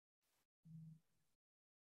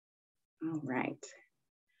All right.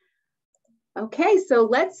 Okay, so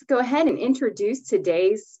let's go ahead and introduce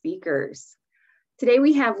today's speakers. Today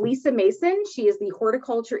we have Lisa Mason. She is the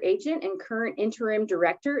horticulture agent and current interim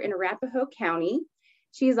director in Arapahoe County.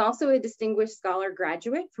 She is also a distinguished scholar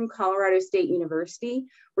graduate from Colorado State University,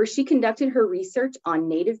 where she conducted her research on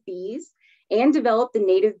native bees and developed the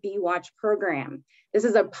Native Bee Watch program. This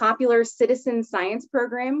is a popular citizen science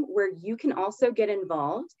program where you can also get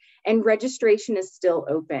involved, and registration is still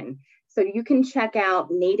open. So you can check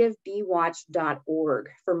out nativebeewatch.org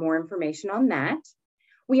for more information on that.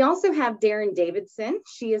 We also have Deryn Davidson.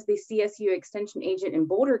 She is the CSU Extension Agent in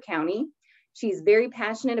Boulder County. She's very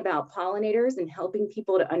passionate about pollinators and helping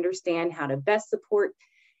people to understand how to best support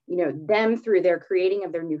them through their creating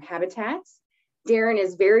of their new habitats. Deryn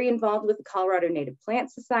is very involved with the Colorado Native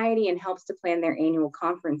Plant Society and helps to plan their annual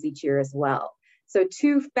conference each year as well. So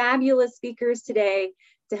two fabulous speakers today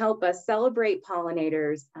to help us celebrate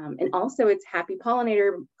pollinators, and also it's Happy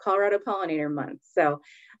Colorado Pollinator Month. So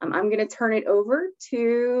I'm going to turn it over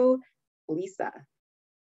to Lisa.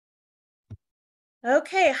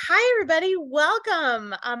 Okay, hi everybody,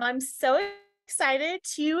 welcome. I'm so excited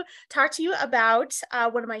to talk to you about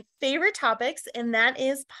one of my favorite topics, and that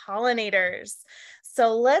is pollinators.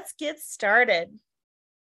 So let's get started.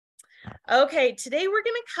 Okay, today we're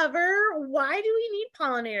going to cover, why do we need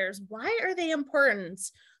pollinators? Why are they important?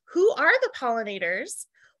 Who are the pollinators?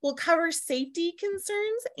 We'll cover safety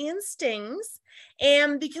concerns and stings.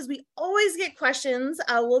 And because we always get questions,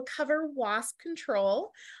 we'll cover wasp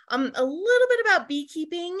control, a little bit about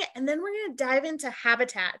beekeeping, and then we're going to dive into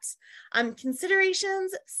habitats,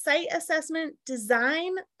 considerations, site assessment,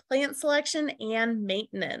 design, plant selection, and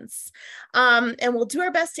maintenance. And we'll do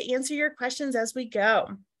our best to answer your questions as we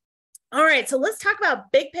go. All right, so let's talk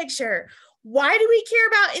about big picture. Why do we care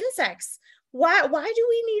about insects? Why do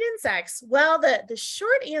we need insects? Well, the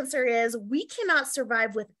short answer is we cannot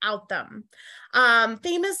survive without them.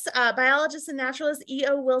 Famous biologist and naturalist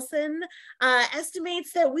E.O. Wilson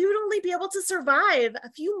estimates that we would only be able to survive a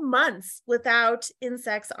few months without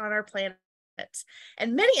insects on our planet.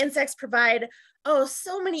 And many insects provide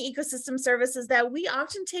so many ecosystem services that we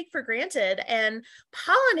often take for granted. And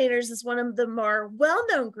pollinators is one of the more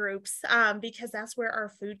well-known groups because that's where our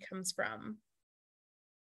food comes from.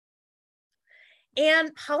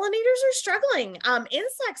 And pollinators are struggling.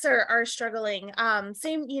 Insects are struggling.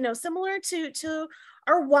 Similar to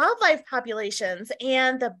our wildlife populations.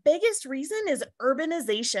 And the biggest reason is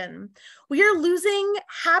urbanization. We are losing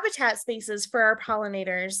habitat spaces for our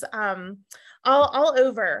pollinators all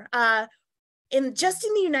over. Just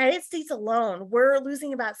in the United States alone, we're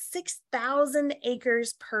losing about 6,000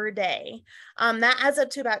 acres per day. That adds up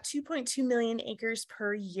to about 2.2 million acres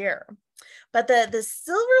per year. But the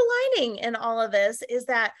silver lining in all of this is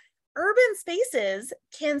that urban spaces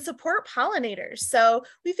can support pollinators. So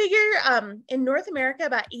we figure in North America,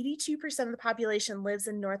 about 82% of the population lives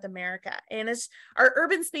in North America, and our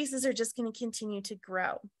urban spaces are just going to continue to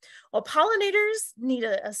grow. Well, pollinators need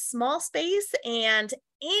a small space, and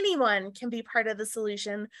anyone can be part of the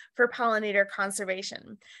solution for pollinator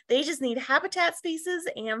conservation. They just need habitat spaces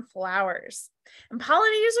and flowers. And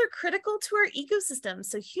pollinators are critical to our ecosystem,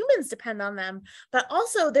 so humans depend on them, but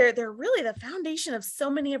also they're really the foundation of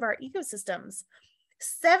so many of our ecosystems.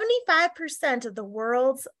 75% of the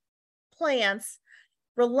world's plants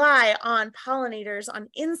rely on pollinators, on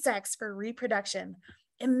insects for reproduction.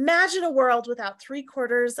 Imagine a world without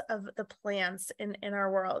 3/4 of the plants in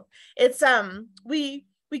our world. It's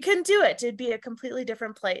we couldn't do it. It'd be a completely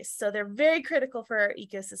different place. So they're very critical for our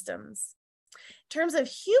ecosystems. In terms of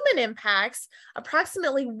human impacts,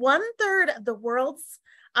 approximately 1/3 of the world's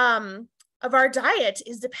of our diet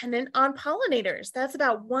is dependent on pollinators. That's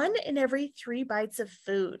about 1 in every 3 bites of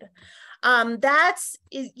food. That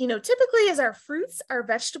is, typically is our fruits, our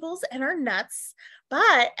vegetables, and our nuts,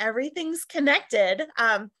 but everything's connected.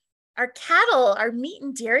 Our cattle, our meat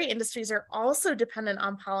and dairy industries are also dependent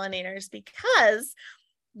on pollinators because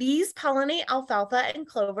bees pollinate alfalfa and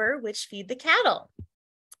clover, which feed the cattle.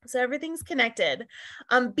 So everything's connected.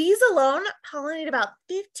 Bees alone pollinate about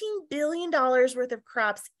 $15 billion worth of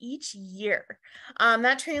crops each year.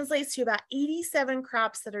 That translates to about 87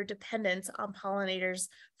 crops that are dependent on pollinators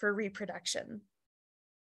for reproduction.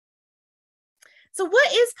 So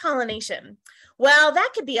what is pollination? Well,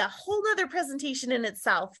 that could be a whole nother presentation in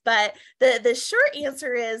itself, but the short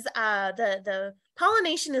answer is the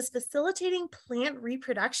Pollination is facilitating plant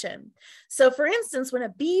reproduction. So for instance, when a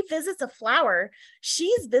bee visits a flower,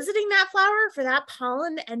 she's visiting that flower for that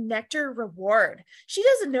pollen and nectar reward. She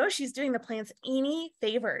doesn't know she's doing the plants any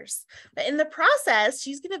favors, but in the process,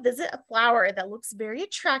 she's going to visit a flower that looks very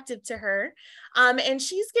attractive to her. And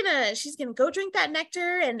she's gonna go drink that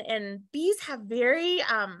nectar, and bees have very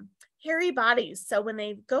hairy bodies. So when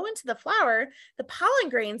they go into the flower, the pollen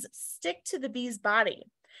grains stick to the bee's body.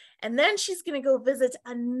 And then she's going to go visit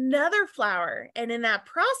another flower. And in that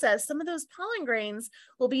process, some of those pollen grains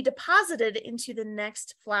will be deposited into the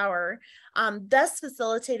next flower, thus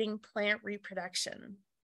facilitating plant reproduction.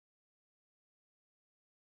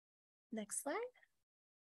 Next slide.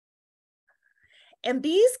 And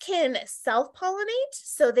bees can self-pollinate,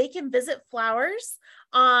 so they can visit flowers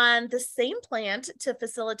on the same plant to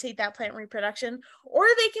facilitate that plant reproduction, or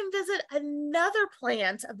they can visit another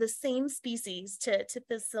plant of the same species to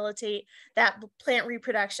facilitate that plant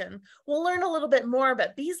reproduction. We'll learn a little bit more,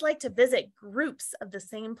 but bees like to visit groups of the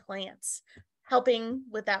same plants, helping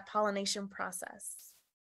with that pollination process.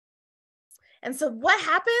 And so what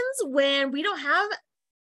happens when we don't have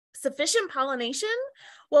sufficient pollination?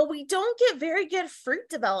 Well, we don't get very good fruit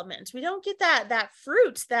development. We don't get that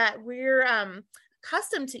fruit that we're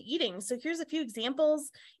accustomed to eating. So here's a few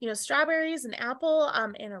examples, strawberries, an apple,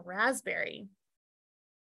 and a raspberry.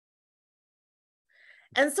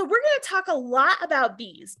 And so we're going to talk a lot about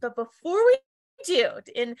bees, but before we do,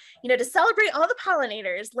 and to celebrate all the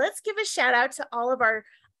pollinators, let's give a shout out to all of our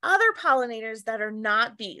other pollinators that are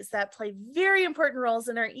not bees that play very important roles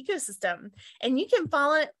in our ecosystem. And you can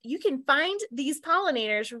find these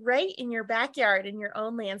pollinators right in your backyard, in your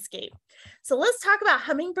own landscape. So let's talk about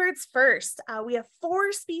hummingbirds first. We have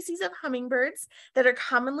 4 species of hummingbirds that are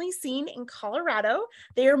commonly seen in Colorado.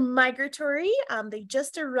 They are migratory. They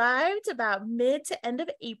just arrived about mid to end of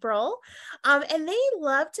April. And they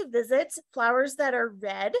love to visit flowers that are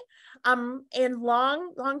red and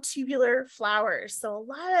long tubular flowers. So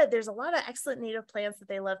there's a lot of excellent native plants that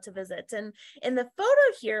they love to visit. And in the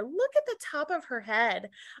photo here, look at the top of her head.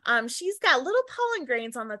 She's got little pollen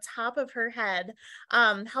grains on the top of her head,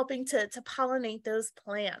 helping to pollinate those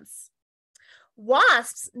plants.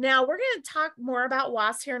 Wasps, now we're going to talk more about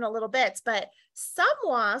wasps here in a little bit, but some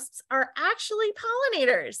wasps are actually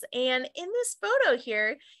pollinators. And in this photo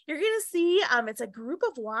here, you're going to see it's a group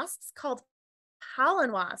of wasps called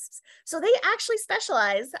pollen wasps. So they actually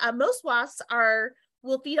specialize. Most wasps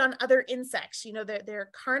will feed on other insects. They're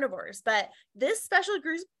carnivores, but this special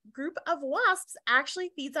group of wasps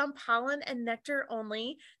actually feeds on pollen and nectar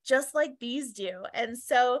only, just like bees do. And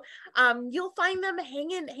so you'll find them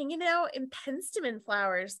hanging out in penstemon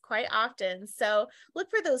flowers quite often. So look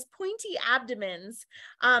for those pointy abdomens.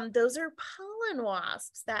 Those are pollen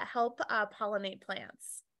wasps that help pollinate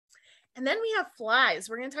plants. And then we have flies.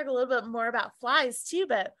 We're going to talk a little bit more about flies too,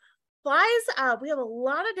 but flies, we have a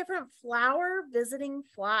lot of different flower visiting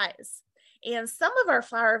flies. And some of our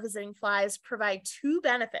flower visiting flies provide 2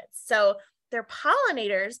 benefits. So they're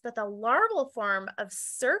pollinators, but the larval form of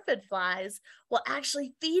syrphid flies will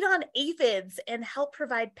actually feed on aphids and help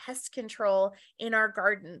provide pest control in our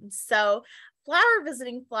gardens. So flower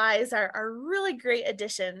visiting flies are a really great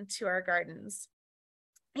addition to our gardens.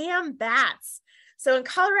 And bats. So in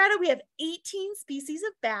Colorado, we have 18 species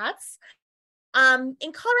of bats. In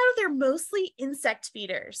Colorado, they're mostly insect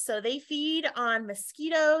feeders. So they feed on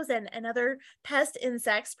mosquitoes and other pest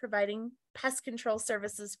insects, providing pest control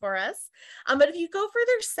services for us. But if you go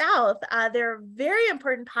further south, they're a very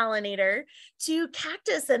important pollinator to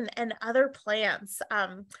cactus and other plants.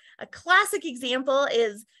 A classic example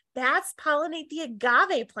is bats pollinate the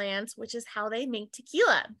agave plant, which is how they make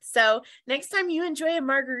tequila. So next time you enjoy a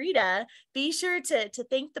margarita, be sure to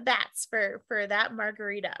thank the bats for that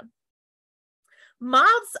margarita.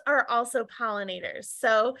 Moths are also pollinators.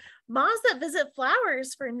 So moths that visit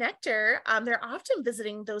flowers for nectar, they're often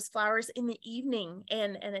visiting those flowers in the evening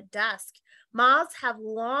and at dusk. Moths have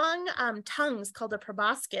long tongues called a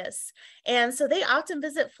proboscis. And so they often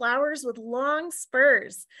visit flowers with long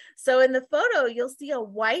spurs. So in the photo, you'll see a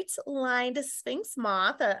white-lined sphinx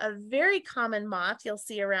moth, a very common moth you'll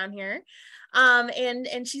see around here.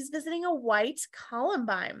 And she's visiting a white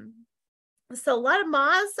columbine. So a lot of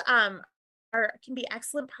moths can be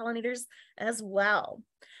excellent pollinators as well.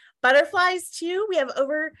 Butterflies too, we have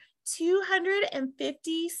over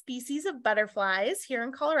 250 species of butterflies here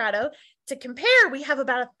in Colorado. To compare, we have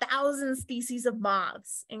about 1,000 species of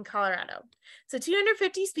moths in Colorado. So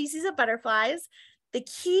 250 species of butterflies. The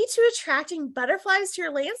key to attracting butterflies to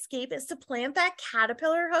your landscape is to plant that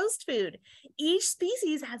caterpillar host food. Each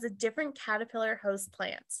species has a different caterpillar host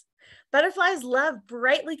plant. Butterflies love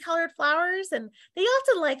brightly colored flowers, and they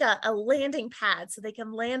often like a landing pad so they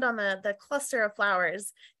can land on the cluster of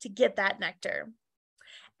flowers to get that nectar.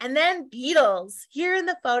 And then beetles. Here in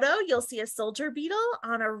the photo, you'll see a soldier beetle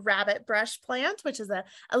on a rabbit brush plant, which is a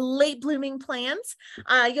late blooming plant.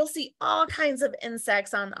 You'll see all kinds of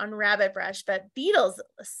insects on rabbit brush, but beetles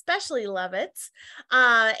especially love it.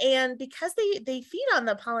 And because they feed on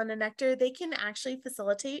the pollen and nectar, they can actually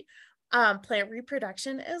facilitate plant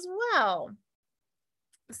reproduction as well.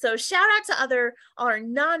 So shout out to our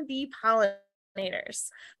non-bee pollinators.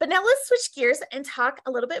 But now let's switch gears and talk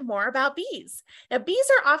a little bit more about bees. Now, bees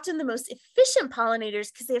are often the most efficient pollinators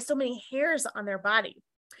because they have so many hairs on their body.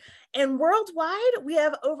 And worldwide, we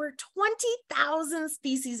have over 20,000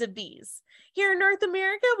 species of bees. Here in North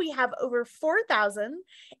America, we have over 4,000.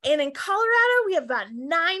 And in Colorado, we have about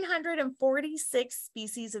 946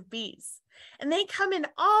 species of bees. And they come in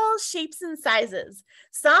all shapes and sizes.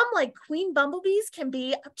 Some, like queen bumblebees, can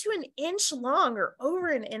be up to an inch long or over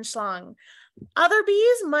an inch long. Other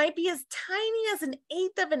bees might be as tiny as an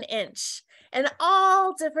eighth of an inch, and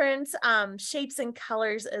all different shapes and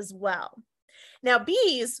colors as well. Now,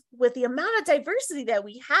 bees, with the amount of diversity that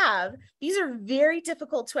we have, these are very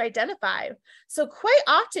difficult to identify. So quite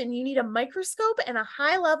often you need a microscope and a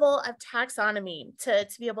high level of taxonomy to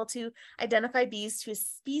be able to identify bees to a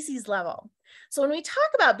species level. So when we talk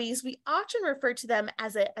about bees, we often refer to them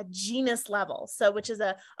as a genus level, so which is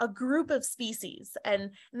a group of species.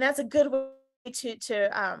 And that's a good way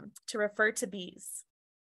to refer to bees.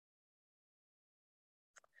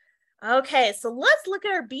 Okay, so let's look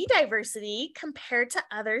at our bee diversity compared to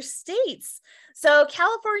other states. So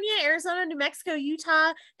California, Arizona, New Mexico,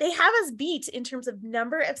 Utah, they have us beat in terms of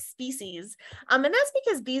number of species. And that's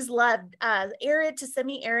because bees love arid to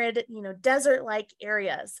semi-arid, desert-like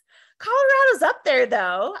areas. Colorado's up there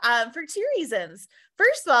though, for two reasons.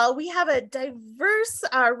 First of all, we have a diverse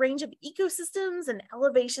range of ecosystems and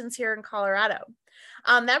elevations here in Colorado.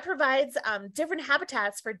 That provides different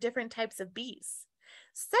habitats for different types of bees.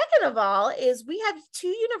 Second of all is we have two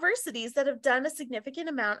universities that have done a significant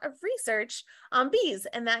amount of research on bees,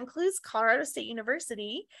 and that includes Colorado State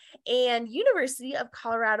University and University of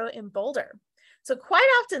Colorado in Boulder. So quite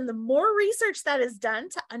often, the more research that is done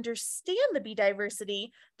to understand the bee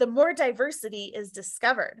diversity, the more diversity is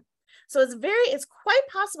discovered. So it's quite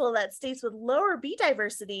possible that states with lower bee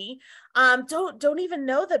diversity don't even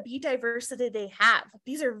know the bee diversity they have.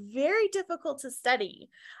 These are very difficult to study.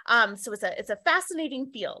 So it's a fascinating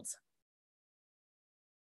field.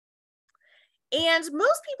 And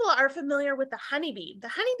most people are familiar with the honeybee. The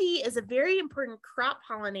honeybee is a very important crop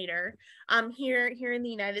pollinator here in the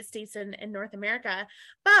United States and North America.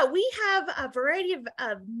 But we have a variety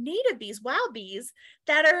of native bees, wild bees,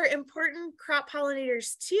 that are important crop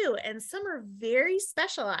pollinators too, and some are very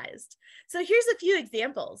specialized. So here's a few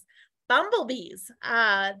examples. Bumblebees,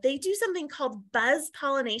 they do something called buzz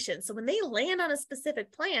pollination. So when they land on a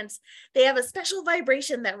specific plant, they have a special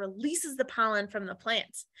vibration that releases the pollen from the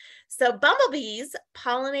plant. So bumblebees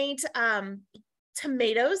pollinate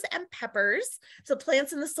tomatoes and peppers, so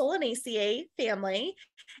plants in the Solanaceae family,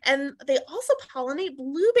 and they also pollinate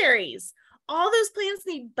blueberries. All those plants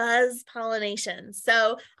need buzz pollination.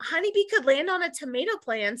 So a honeybee could land on a tomato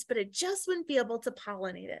plant, but it just wouldn't be able to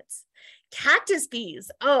pollinate it. Cactus bees.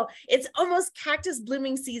 Oh, it's almost cactus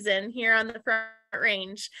blooming season here on the Front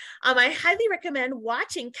Range. I highly recommend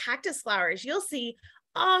watching cactus flowers. You'll see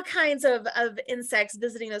all kinds of insects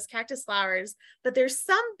visiting those cactus flowers, but there's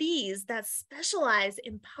some bees that specialize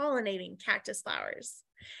in pollinating cactus flowers.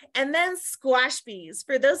 And then squash bees.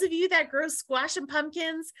 For those of you that grow squash and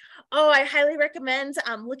pumpkins, I highly recommend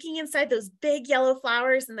looking inside those big yellow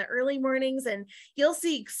flowers in the early mornings, and you'll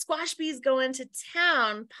see squash bees go into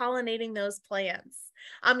town pollinating those plants.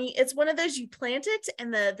 It's one of those, you plant it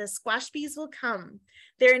and the squash bees will come.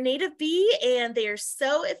 They're a native bee and they are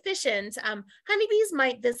so efficient. Honeybees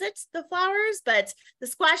might visit the flowers, but the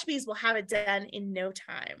squash bees will have it done in no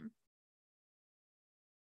time.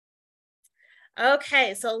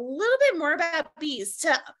 Okay, so a little bit more about bees.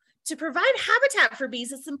 To provide habitat for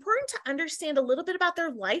bees, it's important to understand a little bit about their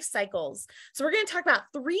life cycles. So we're going to talk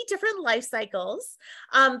about 3 different life cycles.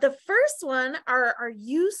 The first one are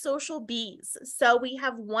eusocial bees. So we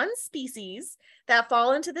have one species that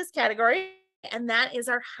fall into this category, and that is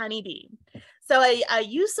our honeybee. So a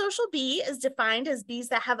eusocial bee is defined as bees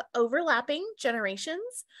that have overlapping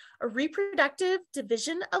generations, a reproductive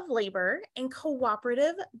division of labor, and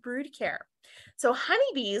cooperative brood care. So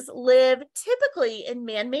honeybees live typically in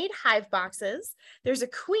man-made hive boxes. There's a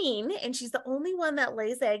queen, and she's the only one that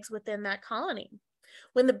lays eggs within that colony.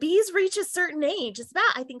 When the bees reach a certain age, it's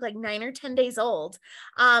about, I think, like 9 or 10 days old,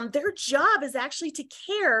 their job is actually to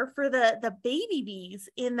care for the baby bees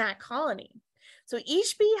in that colony. So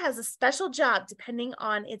each bee has a special job depending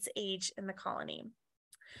on its age in the colony.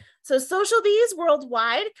 So social bees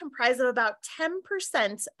worldwide comprise of about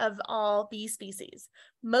 10% of all bee species.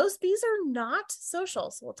 Most bees are not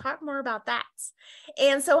social, so we'll talk more about that.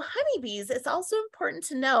 And so honeybees, it's also important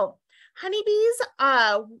to know,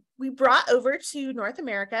 honeybees, we brought over to North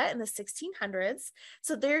America in the 1600s.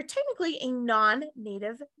 So they're technically a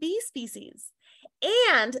non-native bee species,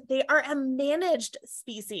 and they are a managed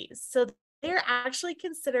species. So they're actually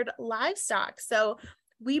considered livestock. So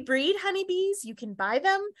we breed honeybees, you can buy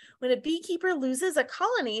them. When a beekeeper loses a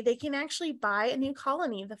colony, they can actually buy a new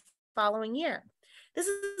colony the following year. This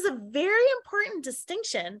is a very important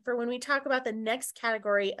distinction for when we talk about the next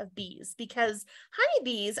category of bees, because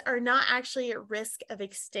honeybees are not actually at risk of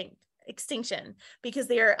extinction because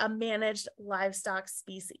they are a managed livestock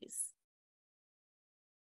species.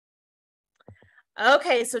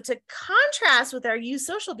 Okay, so to contrast with our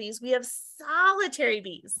eusocial bees, we have solitary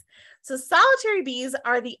bees. So solitary bees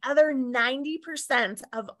are the other 90%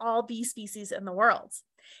 of all bee species in the world.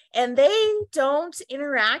 And they don't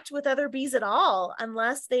interact with other bees at all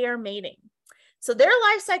unless they are mating. So their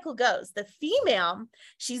life cycle goes, the female,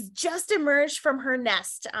 she's just emerged from her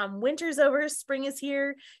nest. Winter's over, spring is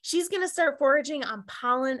here. She's gonna start foraging on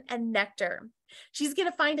pollen and nectar. She's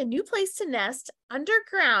gonna find a new place to nest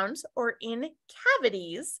underground or in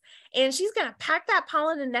cavities, and she's gonna pack that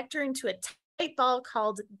pollen and nectar into a tight ball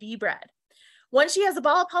called bee bread. Once she has a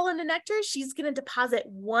ball of pollen and nectar, she's gonna deposit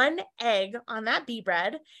one egg on that bee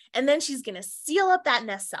bread, and then she's gonna seal up that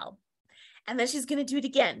nest cell. And then she's gonna do it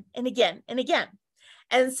again and again and again.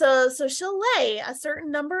 And so she'll lay a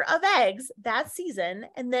certain number of eggs that season,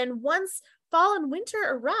 and then once fall and winter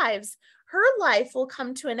arrives, her life will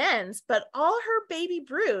come to an end, but all her baby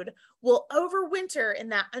brood will overwinter in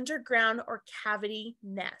that underground or cavity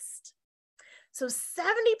nest. So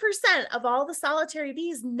 70% of all the solitary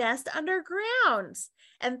bees nest underground,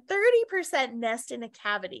 and 30% nest in a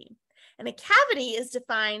cavity. And a cavity is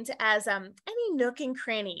defined as any nook and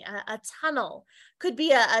cranny, a tunnel. Could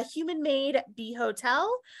be a human-made bee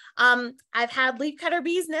hotel. I've had leafcutter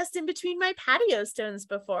bees nest in between my patio stones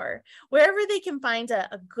before, wherever they can find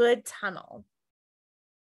a good tunnel.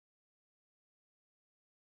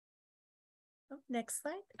 Oh, next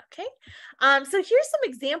slide. Okay. So here's some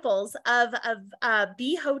examples of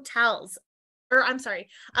bee hotels. Or I'm sorry,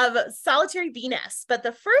 of solitary bee nests. But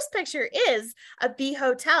the first picture is a bee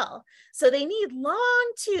hotel. So they need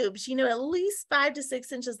long tubes, at least 5 to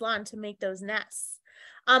 6 inches long to make those nests.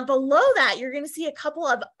 Below that, you're going to see a couple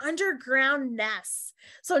of underground nests.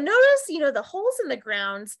 So notice, the holes in the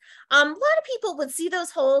ground. A lot of people would see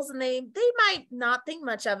those holes and they might not think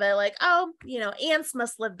much of it, like, oh, ants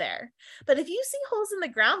must live there. But if you see holes in the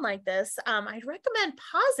ground like this, I'd recommend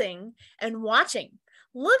pausing and watching.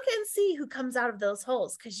 Look and see who comes out of those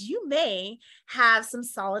holes, because you may have some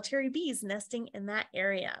solitary bees nesting in that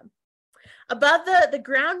area. Above the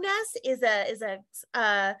ground nest is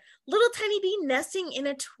a little tiny bee nesting in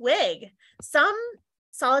a twig. Some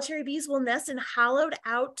solitary bees will nest in hollowed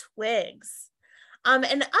out twigs.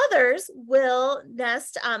 And others will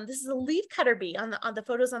nest, this is a leafcutter bee on the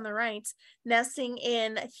photos on the right, nesting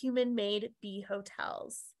in human-made bee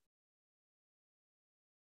hotels.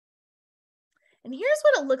 And here's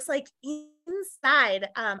what it looks like inside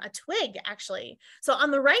a twig, actually. So on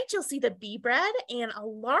the right, you'll see the bee bread and a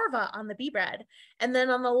larva on the bee bread. And then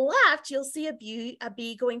on the left, you'll see a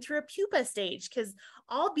bee going through a pupa stage, because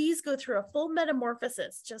all bees go through a full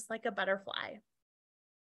metamorphosis, just like a butterfly.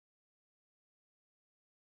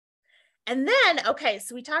 And then, okay,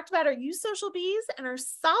 so we talked about our eusocial bees and our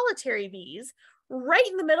solitary bees. Right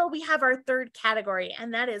in the middle, we have our third category,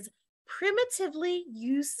 and that is primitively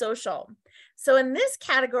eusocial. So in this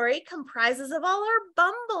category comprises of all our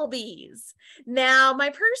bumblebees. Now, my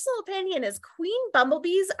personal opinion is queen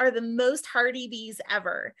bumblebees are the most hardy bees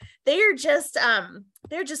ever. They're just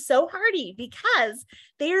so hardy because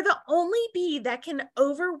they are the only bee that can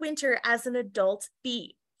overwinter as an adult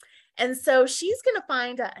bee. And so she's going to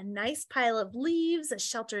find a nice pile of leaves, a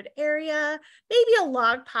sheltered area, maybe a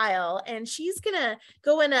log pile, and she's going to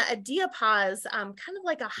go in a diapause, kind of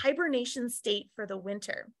like a hibernation state for the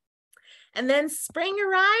winter. And then spring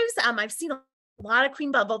arrives. I've seen a lot of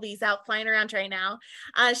queen bumblebees out flying around right now.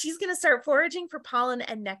 She's going to start foraging for pollen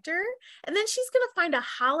and nectar, and then she's going to find a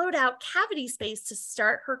hollowed out cavity space to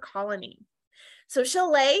start her colony. So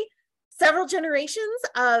she'll lay several generations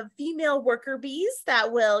of female worker bees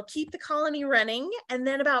that will keep the colony running. And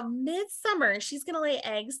then about midsummer, she's going to lay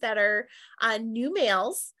eggs that are new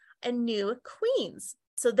males and new queens.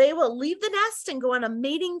 So they will leave the nest and go on a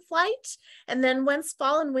mating flight. And then once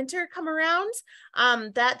fall and winter come around,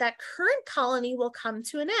 that current colony will come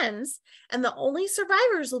to an end. And the only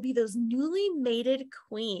survivors will be those newly mated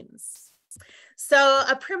queens. So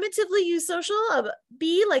a primitively eusocial, a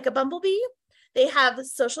bee like a bumblebee, they have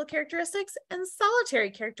social characteristics and solitary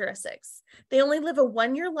characteristics. They only live a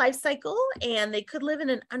 1-year life cycle, and they could live in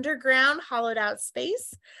an underground hollowed out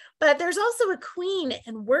space. But there's also a queen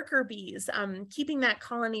and worker bees keeping that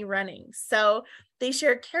colony running. So they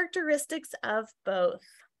share characteristics of both.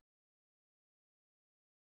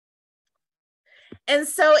 And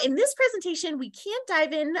so in this presentation, we can't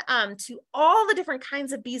dive in to all the different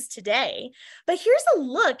kinds of bees today, but here's a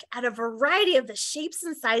look at a variety of the shapes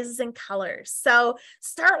and sizes and colors. So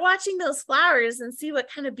start watching those flowers and see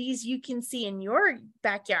what kind of bees you can see in your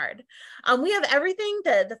backyard. We have everything.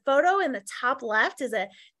 The photo in the top left is a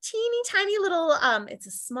teeny tiny little, it's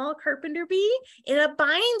a small carpenter bee in a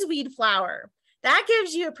bindweed flower. That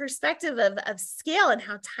gives you a perspective of scale and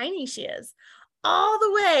how tiny she is. All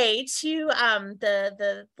the way to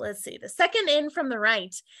let's see, the second in from the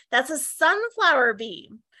right, that's a sunflower bee.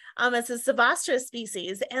 It's a Sebastra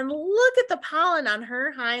species, and look at the pollen on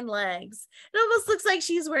her hind legs. It almost looks like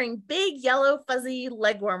she's wearing big yellow fuzzy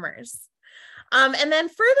leg warmers. And then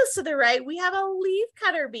furthest to the right, we have a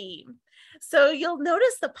leafcutter bee. So you'll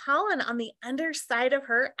notice the pollen on the underside of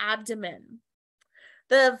her abdomen.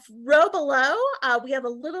 The row below, we have a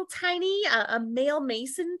little tiny, a male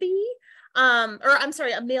mason bee. A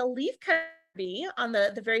male leafcutter bee on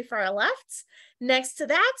the very far left. Next to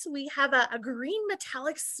that, we have a green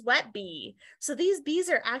metallic sweat bee. So these bees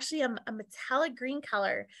are actually a metallic green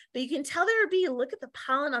color, but you can tell they're a bee. Look at the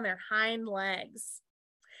pollen on their hind legs.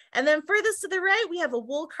 And then furthest to the right, we have a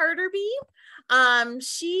wool carder bee.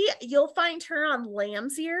 You'll find her on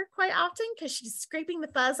lamb's ear quite often because she's scraping the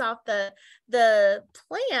fuzz off the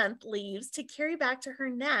plant leaves to carry back to her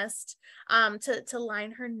nest to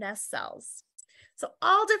line her nest cells. So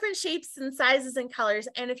all different shapes and sizes and colors.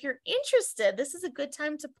 And if you're interested, this is a good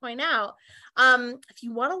time to point out, if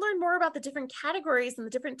you want to learn more about the different categories and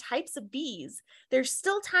the different types of bees, there's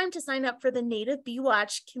still time to sign up for the Native Bee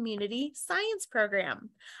Watch Community Science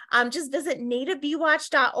Program. Just visit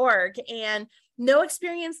nativebeewatch.org, and no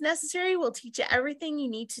experience necessary. We'll teach you everything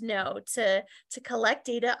you need to know to collect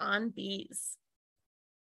data on bees.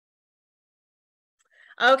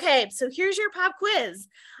 Okay, so here's your pop quiz.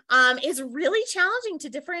 It's really challenging to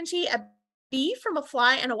differentiate a bee from a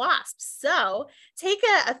fly and a wasp. So take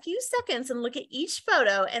a few seconds and look at each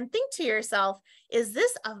photo and think to yourself, is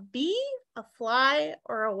this a bee, a fly,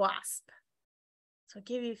 or a wasp? So I'll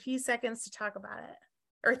give you a few seconds to talk about it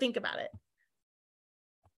or think about it.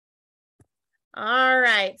 All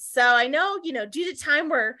right, so I know, due to time,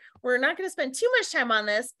 we're not going to spend too much time on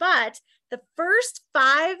this, but the first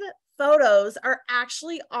 5 photos are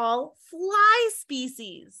actually all fly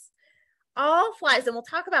species, all flies, and we'll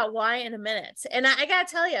talk about why in a minute. And I gotta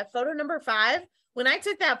tell you, photo number 5, when I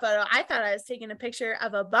took that photo, I thought I was taking a picture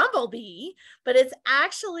of a bumblebee, but it's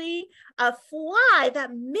actually a fly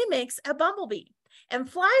that mimics a bumblebee. And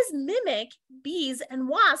flies mimic bees and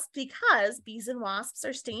wasps because bees and wasps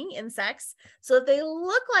are stinging insects. So if they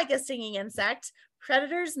look like a stinging insect,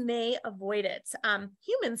 predators may avoid it,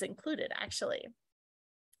 humans included, actually.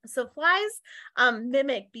 So flies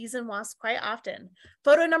mimic bees and wasps quite often.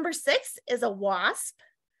 Photo number 6 is a wasp.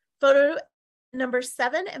 Photo number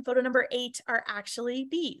 7 and photo number 8 are actually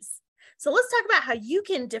bees. So let's talk about how you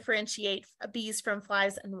can differentiate bees from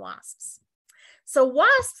flies and wasps. So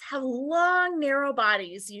wasps have long, narrow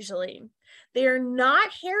bodies usually. They are not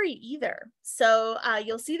hairy either. So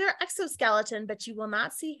you'll see their exoskeleton, but you will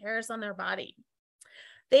not see hairs on their body.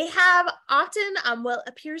 They have often what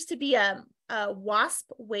appears to be a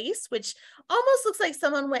wasp waist, which almost looks like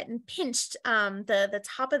someone went and pinched the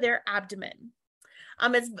top of their abdomen.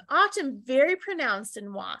 It's often very pronounced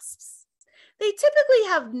in wasps. They typically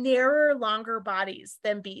have narrower, longer bodies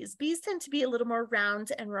than bees. Bees tend to be a little more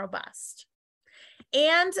round and robust.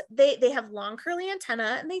 And they have long curly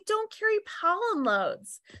antennae, and they don't carry pollen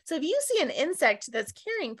loads. So if you see an insect that's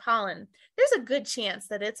carrying pollen, there's a good chance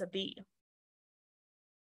that it's a bee.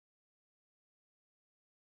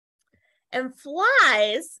 And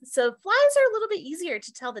flies, so flies are a little bit easier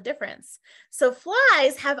to tell the difference. So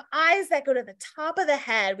flies have eyes that go to the top of the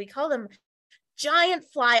head. We call them giant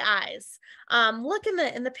fly eyes. Look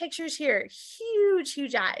in the pictures here,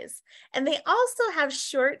 huge eyes. And they also have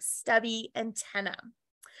short, stubby antennae.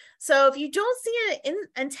 So if you don't see an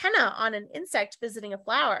antenna on an insect visiting a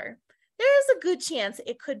flower, there's a good chance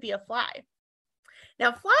it could be a fly.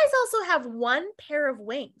 Now, flies also have one pair of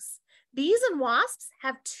wings. Bees and wasps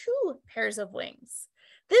have two pairs of wings.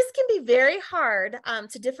 This can be very hard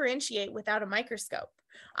to differentiate without a microscope.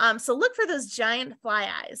 So look for those giant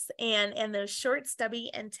fly eyes and those short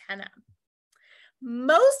stubby antennae.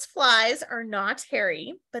 Most flies are not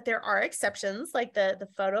hairy, but there are exceptions like the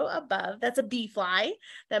photo above. That's a bee fly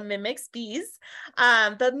that mimics bees,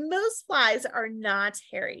 but most flies are not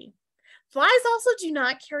hairy. Flies also do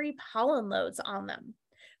not carry pollen loads on them.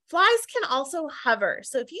 Flies can also hover.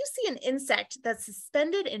 So if you see an insect that's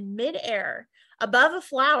suspended in midair above a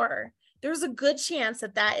flower, there's a good chance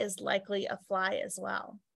that that is likely a fly as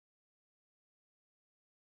well.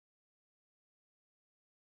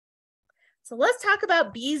 So let's talk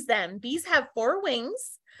about bees then. Bees have 4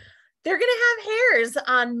 wings. They're going to have hairs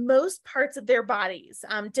on most parts of their bodies.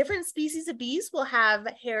 Different species of bees will have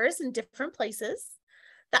hairs in different places.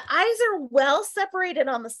 The eyes are well separated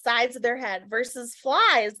on the sides of their head versus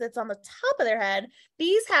flies that's on the top of their head.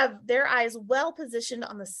 Bees have their eyes well positioned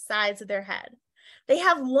on the sides of their head. They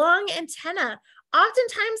have long antennae.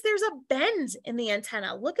 Oftentimes there's a bend in the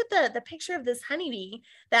antenna. Look at the picture of this honeybee,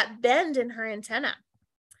 that bend in her antenna.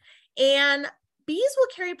 And bees will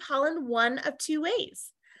carry pollen one of 2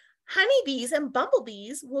 ways. Honeybees and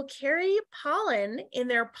bumblebees will carry pollen in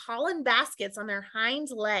their pollen baskets on their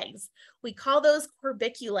hind legs. We call those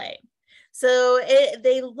corbiculae. So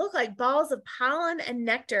they look like balls of pollen and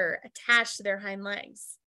nectar attached to their hind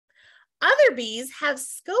legs. Other bees have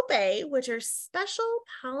scopae, which are special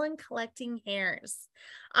pollen collecting hairs.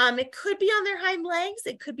 It could be on their hind legs.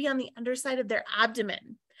 It could be on the underside of their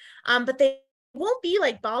abdomen, but they won't be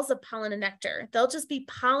like balls of pollen and nectar. They'll just be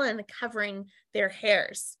pollen covering their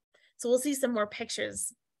hairs. So we'll see some more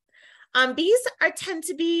pictures. Bees tend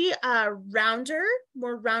to be more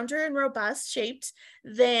rounder and robust shaped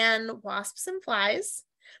than wasps and flies,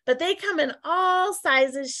 but they come in all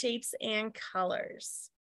sizes, shapes, and colors.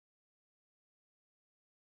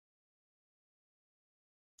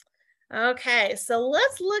 Okay, so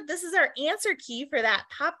let's look. This is our answer key for that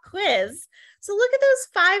pop quiz. So look at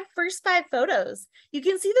those first five photos. You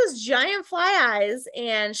can see those giant fly eyes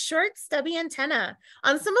and short stubby antenna.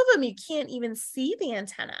 On some of them, you can't even see the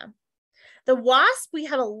antenna. The wasp, we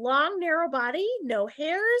have a long, narrow body, no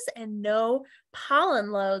hairs, and no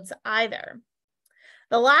pollen loads either.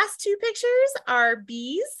 The last 2 pictures are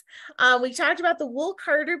bees. We talked about the wool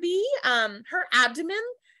carder bee. Her abdomen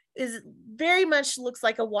is very much looks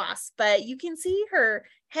like a wasp, but you can see her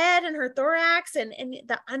head and her thorax and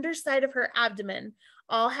the underside of her abdomen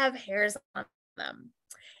all have hairs on them.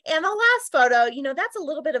 And the last photo, you know, that's a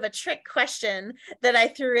little bit of a trick question that I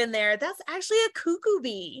threw in there. That's actually a cuckoo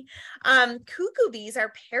bee. Cuckoo bees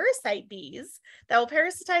are parasite bees that will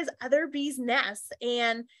parasitize other bees' nests.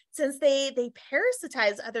 And since they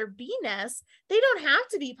parasitize other bee nests, they don't have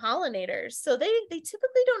to be pollinators. So they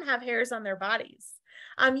typically don't have hairs on their bodies.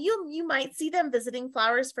 You might see them visiting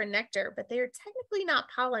flowers for nectar, but they are technically not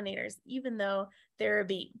pollinators, even though they're a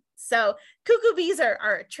bee. So cuckoo bees are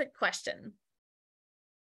a trick question.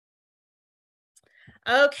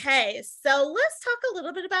 Okay, so let's talk a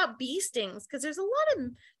little bit about bee stings because there's a lot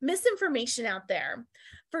of misinformation out there.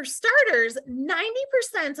 For starters,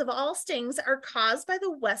 90% of all stings are caused by the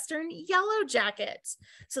western yellow jacket.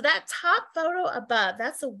 So that top photo above,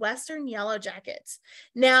 that's the western yellow jacket.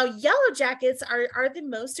 Now, yellow jackets are the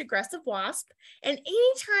most aggressive wasp, and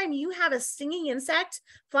anytime you have a stinging insect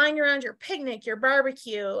flying around your picnic, your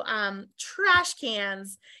barbecue, trash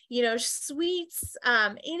cans, you know, sweets,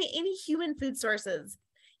 any human food sources,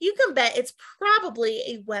 you can bet it's probably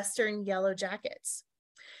a western yellow jacket.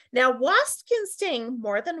 Now, wasps can sting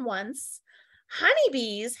more than once.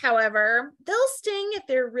 Honeybees, however, they'll sting if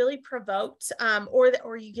they're really provoked,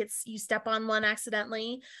 or you step on one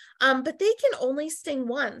accidentally, but they can only sting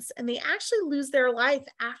once, and they actually lose their life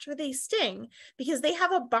after they sting because they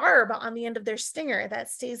have a barb on the end of their stinger that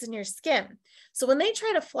stays in your skin. So when they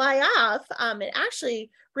try to fly off, it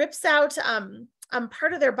actually rips out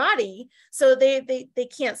part of their body, so they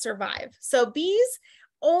can't survive. So bees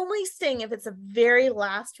only sting if it's a very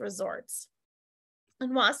last resort.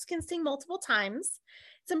 And wasps can sting multiple times.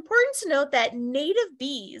 It's important to note that native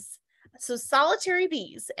bees, so solitary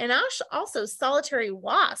bees, and also solitary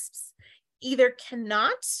wasps, either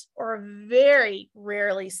cannot or very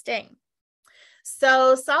rarely sting.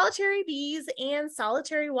 So solitary bees and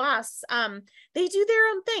solitary wasps, they do their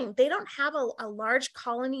own thing. They don't have a large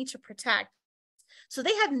colony to protect. So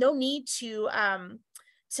they have no need to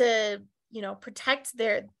protect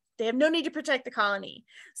their They have no need to protect the colony.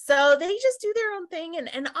 So they just do their own thing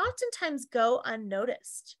and oftentimes go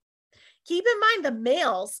unnoticed. Keep in mind the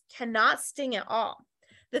males cannot sting at all.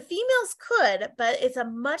 The females could, but it's a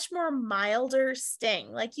much more milder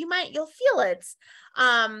sting. Like you'll feel it,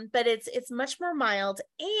 but it's much more mild.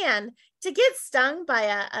 And to get stung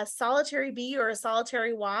by a solitary bee or a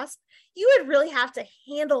solitary wasp, you would really have to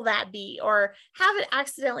handle that bee or have it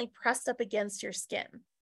accidentally pressed up against your skin.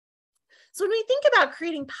 So when we think about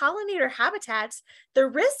creating pollinator habitats, the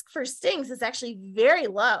risk for stings is actually very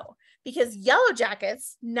low because yellow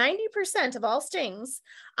jackets, 90% of all stings,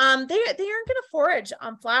 they aren't going to forage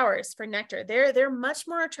on flowers for nectar. They're much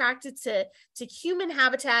more attracted to human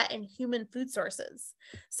habitat and human food sources.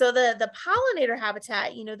 So the pollinator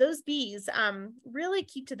habitat, those bees really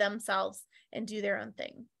keep to themselves and do their own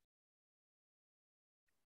thing.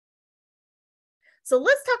 So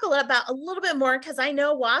let's talk a little bit more because I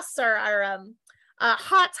know wasps are a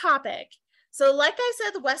hot topic. So like I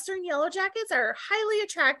said, the Western yellow jackets are highly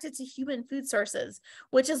attracted to human food sources,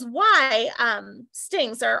 which is why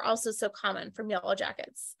stings are also so common from yellow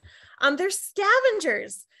jackets. They're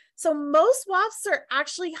scavengers. So most wasps are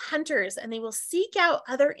actually hunters and they will seek out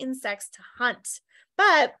other insects to hunt.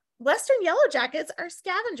 But Western yellow jackets are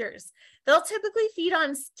scavengers. They'll typically feed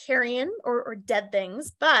on carrion or dead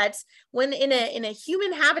things, but when in a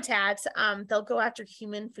human habitat, they'll go after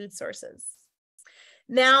human food sources.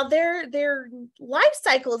 Now, their life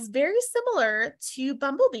cycle is very similar to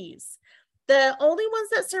bumblebees. The only ones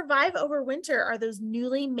that survive over winter are those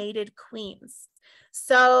newly mated queens.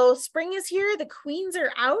 So spring is here, the queens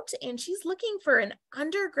are out, and she's looking for an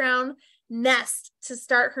underground nest to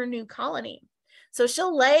start her new colony. So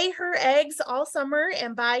she'll lay her eggs all summer,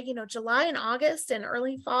 and by July and August and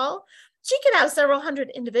early fall, she could have several hundred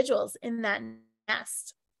individuals in that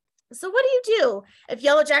nest. So what do you do if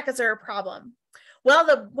yellow jackets are a problem?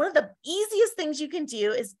 Well, one of the easiest things you can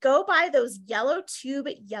do is go buy those yellow tube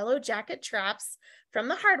yellow jacket traps from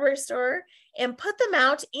the hardware store and put them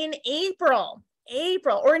out in April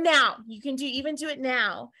or now. You can even do it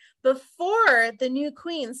now before the new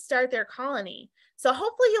queens start their colony. So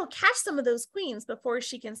hopefully you'll catch some of those queens before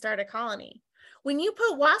she can start a colony. When you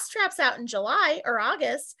put wasp traps out in July or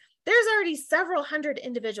August, there's already several hundred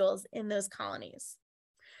individuals in those colonies.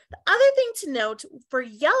 The other thing to note for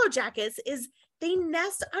yellow jackets is they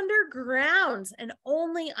nest underground and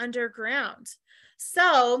only underground.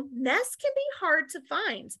 So nests can be hard to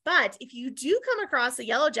find, but if you do come across a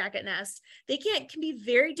yellow jacket nest, they can be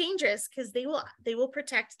very dangerous because they will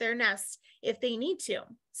protect their nest if they need to.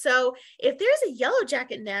 So if there's a yellow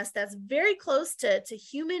jacket nest that's very close to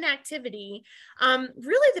human activity,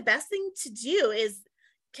 really the best thing to do is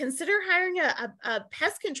consider hiring a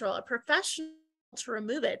pest control, a professional to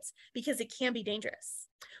remove it because it can be dangerous.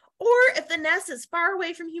 Or if the nest is far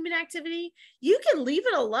away from human activity, you can leave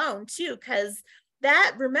it alone too, because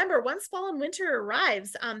remember, once fall and winter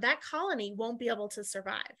arrives, that colony won't be able to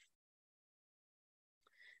survive.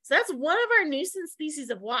 So that's one of our nuisance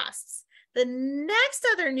species of wasps. The next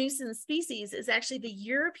other nuisance species is actually the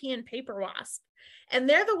European paper wasp. And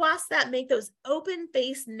they're the wasps that make those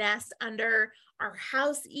open-faced nests under our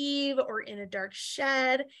house eave or in a dark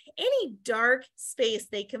shed, any dark space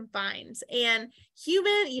they can find. And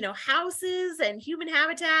human, houses and human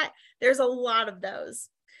habitat, there's a lot of those.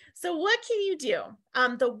 So what can you do?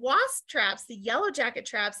 The wasp traps, the yellow jacket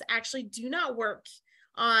traps, actually do not work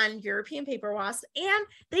on European paper wasps, and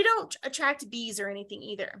they don't attract bees or anything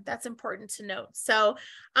either. That's important to note. So,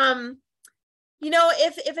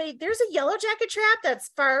 if there's a yellow jacket trap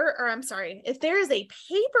if there is a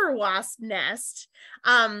paper wasp nest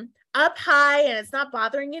up high and it's not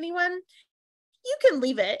bothering anyone, you can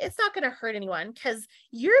leave it. It's not going to hurt anyone because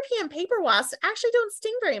European paper wasps actually don't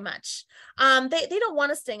sting very much. They don't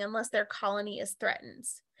want to sting unless their colony is threatened.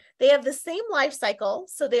 They have the same life cycle,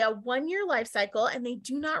 so they have 1 year life cycle, and they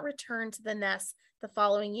do not return to the nest the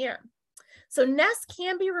following year. So nests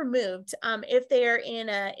can be removed if they are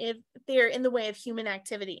in the way of human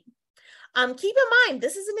activity. Keep in mind,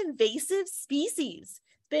 this is an invasive species.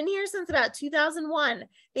 It's been here since about 2001.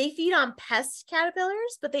 They feed on pest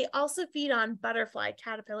caterpillars, but they also feed on butterfly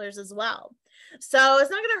caterpillars as well. So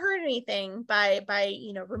it's not going to hurt anything by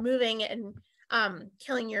removing and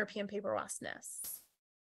killing European paper wasp nests.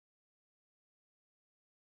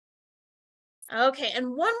 Okay, and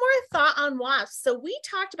one more thought on wasps. So we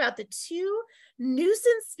talked about the 2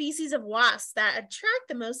 nuisance species of wasps that attract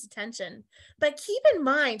the most attention, but keep in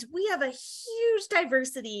mind, we have a huge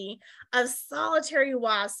diversity of solitary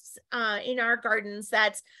wasps in our gardens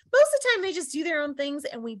that most of the time they just do their own things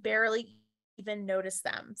and we barely even notice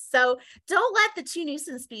them. So don't let the two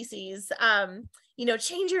nuisance species,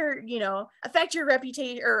 change your, affect your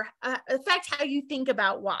reputation or affect how you think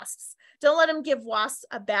about wasps. Don't let them give wasps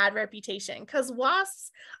a bad reputation, because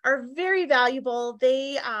wasps are very valuable.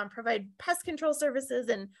 They provide pest control services,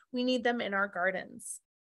 and we need them in our gardens.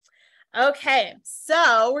 Okay,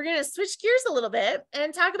 so we're going to switch gears a little bit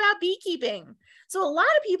and talk about beekeeping. So a lot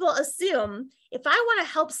of people assume if I want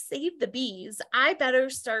to help save the bees, I better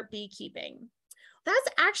start beekeeping. That's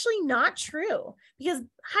actually not true, because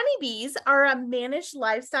honeybees are a managed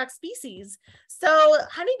livestock species. So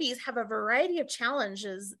honeybees have a variety of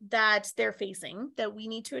challenges that they're facing that we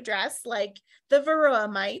need to address, like the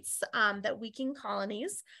varroa mites, that weaken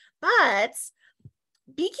colonies. But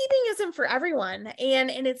beekeeping isn't for everyone,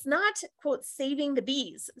 and it's not, quote, saving the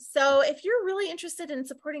bees. So if you're really interested in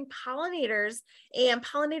supporting pollinators and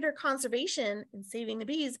pollinator conservation and saving the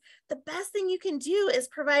bees, the best thing you can do is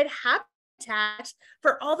provide habitat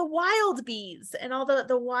for all the wild bees and all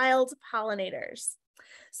the wild pollinators.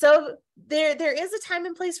 So there is a time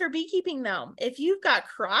and place for beekeeping, though. If you've got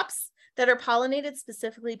crops that are pollinated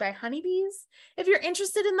specifically by honeybees, if you're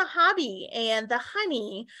interested in the hobby and the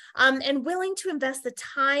honey, and willing to invest the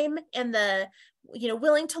time and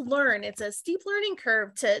willing to learn, it's a steep learning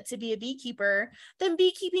curve to be a beekeeper, then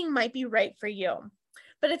beekeeping might be right for you.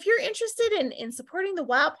 But if you're interested in supporting the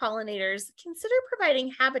wild pollinators, consider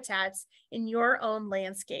providing habitats in your own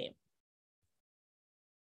landscape.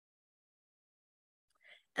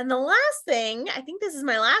 And the last thing, I think this is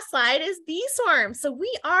my last slide, is bee swarms. So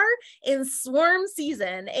we are in swarm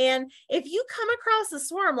season. And if you come across a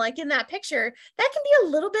swarm like in that picture, that can be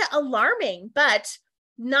a little bit alarming, but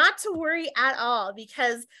not to worry at all,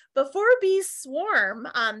 because before bees swarm,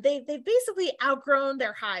 they've basically outgrown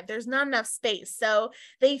their hive. There's not enough space. So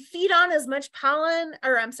they feed on as much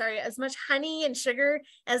as much honey and sugar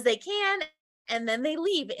as they can, and then they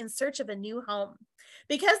leave in search of a new home.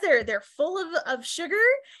 Because they're full of sugar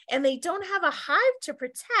and they don't have a hive to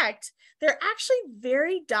protect, they're actually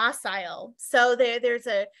very docile. So there's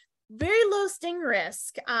a very low sting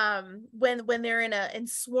risk when they're in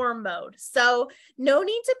swarm mode. So no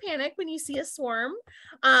need to panic when you see a swarm,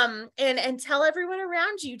 and tell everyone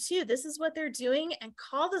around you too, this is what they're doing, and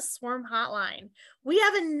call the swarm hotline. We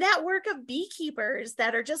have a network of beekeepers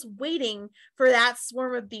that are just waiting for that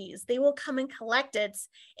swarm of bees. They will come and collect it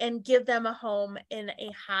and give them a home in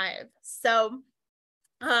a hive. So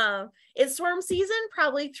it's swarm season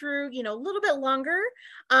probably through, a little bit longer.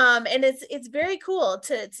 And it's very cool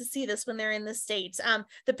to see this when they're in the States.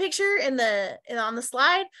 The picture on the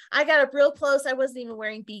slide, I got up real close. I wasn't even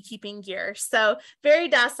wearing beekeeping gear. So very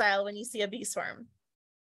docile when you see a bee swarm.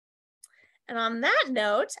 And on that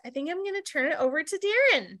note, I think I'm going to turn it over to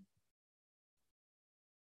Deryn.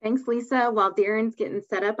 Thanks, Lisa. While Deryn's getting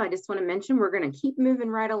set up, I just want to mention we're going to keep moving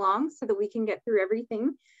right along so that we can get through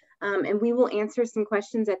everything. And we will answer some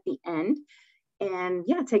questions at the end. And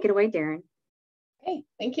yeah, take it away, Deryn. Okay,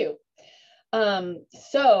 thank you.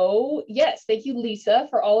 So yes, thank you, Lisa,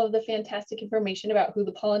 for all of the fantastic information about who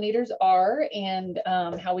the pollinators are and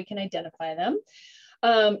how we can identify them.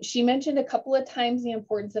 She mentioned a couple of times the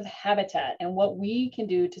importance of habitat and what we can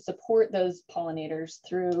do to support those pollinators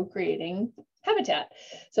through creating habitat.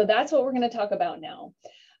 So that's what we're going to talk about now.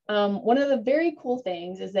 One of the very cool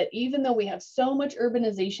things is that even though we have so much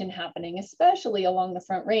urbanization happening, especially along the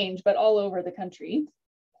Front Range, but all over the country,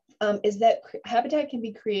 is that habitat can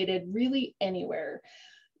be created really anywhere.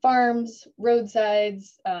 Farms,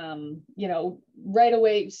 roadsides,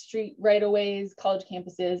 street right-of-ways, college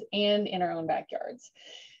campuses, and in our own backyards.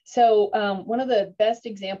 So one of the best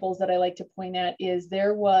examples that I like to point at is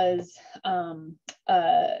there was an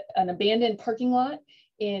abandoned parking lot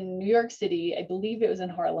in New York City. I believe it was in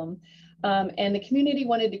Harlem. And the community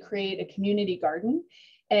wanted to create a community garden.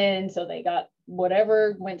 And so they got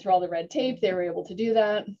went through all the red tape. They were able to do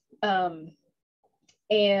that.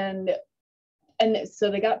 And so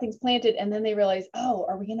they got things planted, and then they realized, oh,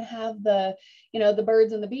 are we going to have the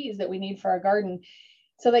birds and the bees that we need for our garden?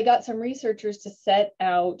 So they got some researchers to set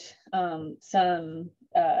out some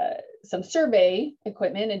survey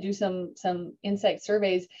equipment and do some insect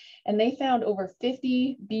surveys, and they found over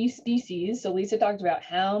 50 bee species. So Lisa talked about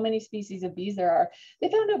how many species of bees there are. They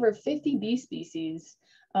found over 50 bee species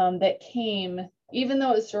that came, even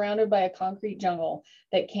though it was surrounded by a concrete jungle,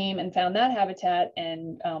 that came and found that habitat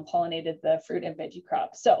and pollinated the fruit and veggie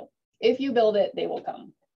crops. So if you build it, they will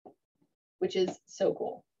come, which is so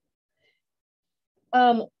cool.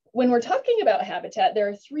 When we're talking about habitat, there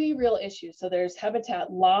are three real issues. So there's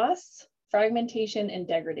habitat loss, fragmentation, and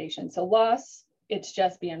degradation. So loss, it's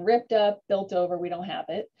just being ripped up, built over, we don't have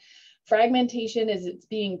it. Fragmentation is it's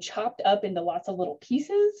being chopped up into lots of little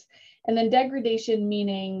pieces. And then degradation,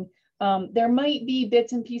 meaning there might be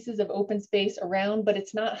bits and pieces of open space around, but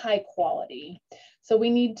it's not high quality. So we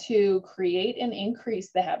need to create and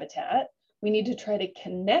increase the habitat. We need to try to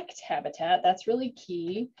connect habitat. That's really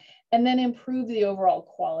key. And then improve the overall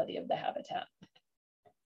quality of the habitat.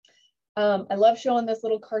 I love showing this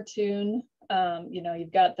little cartoon. You know,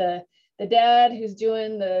 you've got the dad who's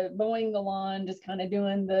doing the mowing the lawn, just kind of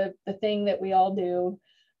doing the thing that we all do.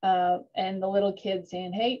 And the little kid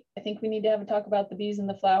saying, hey, I think we need to have a talk about the bees and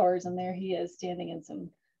the flowers. And there he is standing in some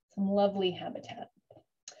lovely habitat.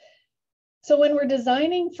 So when we're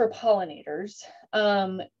designing for pollinators,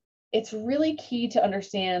 it's really key to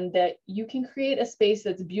understand that you can create a space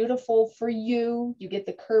that's beautiful for you. You get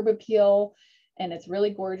the curb appeal and it's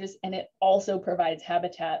really gorgeous. And it also provides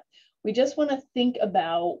habitat. We just want to think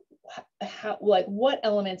about how, like what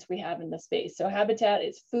elements we have in the space. So habitat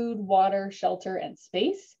is food, water, shelter, and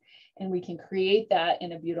space. And we can create that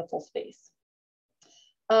in a beautiful space.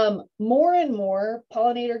 More and more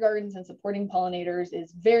pollinator gardens and supporting pollinators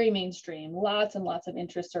is very mainstream, lots and lots of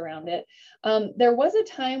interest around it. There was a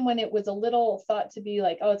time when it was a little thought to be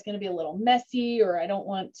like, oh, it's going to be a little messy, or I don't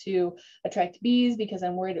want to attract bees because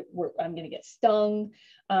I'm worried I'm going to get stung.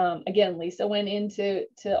 Again, Lisa went into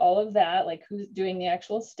all of that, like who's doing the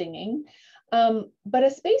actual stinging. But a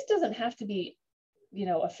space doesn't have to be, you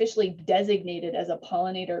know, officially designated as a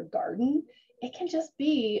pollinator garden. It can just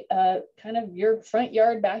be kind of your front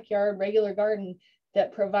yard, backyard, regular garden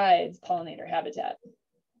that provides pollinator habitat.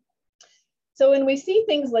 So when we see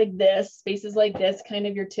things like this, spaces like this, kind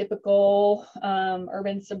of your typical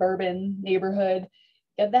urban, suburban neighborhood,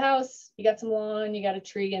 you got the house, you got some lawn, you got a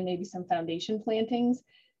tree, and maybe some foundation plantings.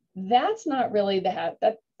 That's not really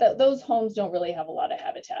those homes don't really have a lot of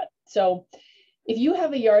habitat. So if you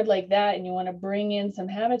have a yard like that and you want to bring in some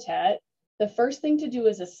habitat, the first thing to do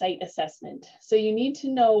is a site assessment. So you need to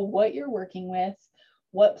know what you're working with,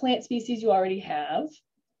 what plant species you already have,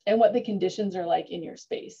 and what the conditions are like in your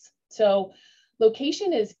space. So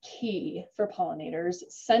location is key for pollinators.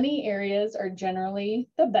 Sunny areas are generally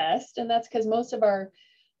the best, and that's because most of our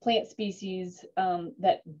plant species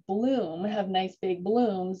that bloom have nice big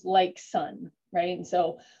blooms like sun, right? And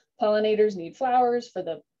so pollinators need flowers for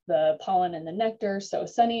the pollen and the nectar. So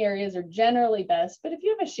sunny areas are generally best, but if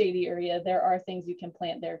you have a shady area, there are things you can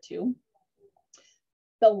plant there too.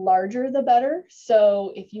 The larger, the better.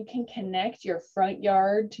 So if you can connect your front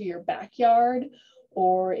yard to your backyard,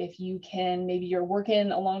 or if you can, maybe you're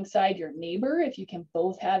working alongside your neighbor, if you can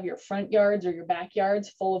both have your front yards or your backyards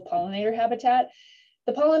full of pollinator habitat,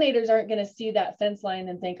 the pollinators aren't going to see that fence line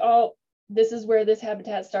and think, oh, this is where this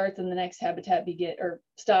habitat starts and the next habitat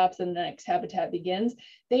stops and the next habitat begins.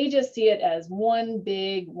 They just see it as one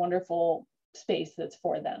big, wonderful space that's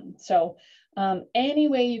for them. So any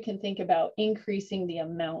way you can think about increasing the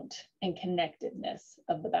amount and connectedness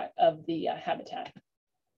of the habitat.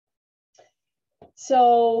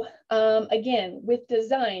 So again, with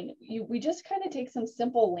design, we just kind of take some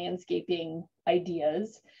simple landscaping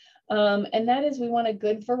ideas. And that is, we want a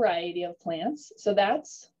good variety of plants. So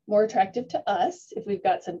that's more attractive to us if we've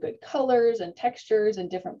got some good colors and textures and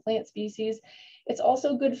different plant species. It's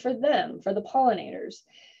also good for them, for the pollinators.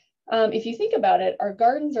 If you think about it, our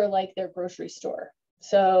gardens are like their grocery store.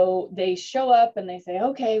 So they show up and they say,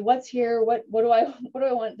 okay, what's here? What do I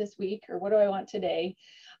want this week? Or what do I want today?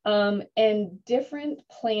 And different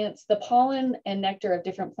plants, the pollen and nectar of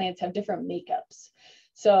different plants have different makeups.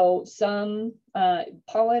 So some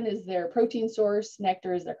pollen is their protein source,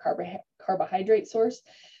 nectar is their carbohydrate source.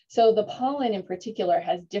 So the pollen in particular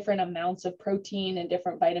has different amounts of protein and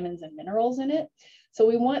different vitamins and minerals in it. So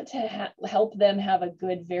we want to help them have a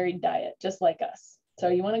good varied diet, just like us. So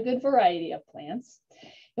you want a good variety of plants.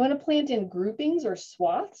 You want to plant in groupings or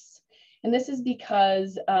swaths. And this is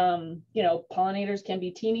because, you know, pollinators can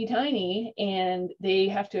be teeny tiny and they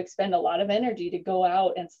have to expend a lot of energy to go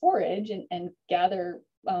out and forage and gather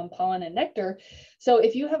pollen and nectar. So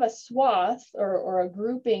if you have a swath or a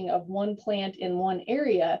grouping of one plant in one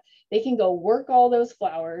area, they can go work all those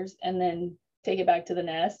flowers and then take it back to the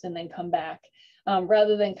nest and then come back,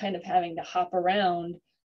 rather than kind of having to hop around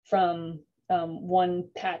from one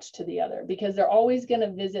patch to the other, because they're always going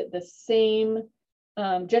to visit the same,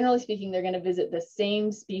 generally speaking, they're going to visit the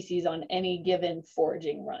same species on any given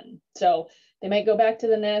foraging run. So they might go back to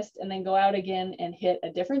the nest and then go out again and hit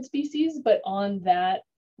a different species, but on that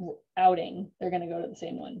outing, they're going to go to the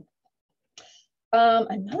same one.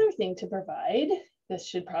 Another thing to provide, this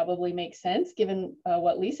should probably make sense given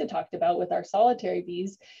what Lisa talked about with our solitary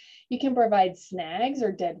bees, you can provide snags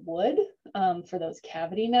or dead wood. for those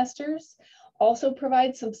cavity nesters. Also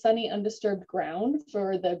provide some sunny undisturbed ground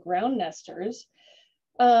for the ground nesters.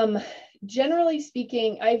 Generally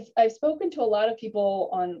speaking, I've spoken to a lot of people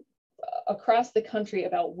on across the country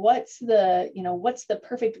about what's the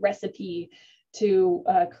perfect recipe to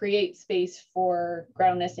create space for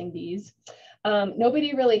ground nesting bees.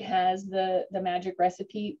 Nobody really has the magic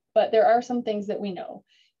recipe, but there are some things that we know.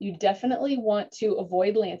 You definitely want to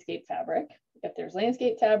avoid landscape fabric. If there's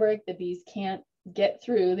landscape fabric, the bees can't get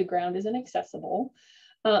through, the ground isn't accessible.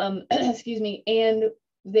 Excuse me, and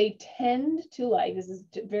they tend to like, this is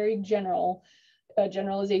very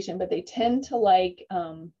generalization, but they tend to like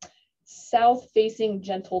south-facing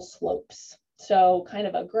gentle slopes. So kind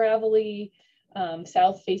of a gravelly,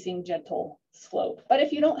 south-facing gentle slope. But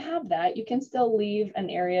if you don't have that, you can still leave an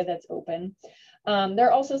area that's open. There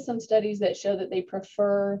are also some studies that show that they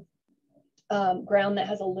prefer ground that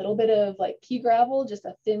has a little bit of like pea gravel, just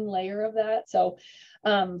a thin layer of that. So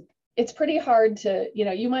it's pretty hard to,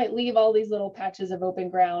 you might leave all these little patches of open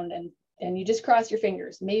ground and you just cross your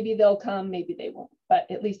fingers. Maybe they'll come, maybe they won't,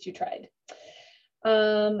 but at least you tried.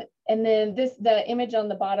 And then the image on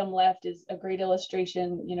the bottom left is a great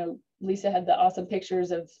illustration. Lisa had the awesome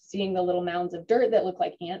pictures of seeing the little mounds of dirt that look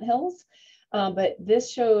like anthills. But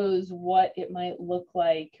this shows what it might look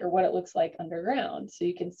like, or what it looks like underground. So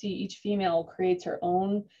you can see each female creates her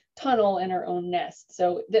own tunnel and her own nest.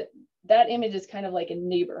 So that image is kind of like a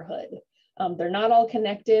neighborhood. They're not all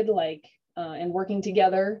connected and working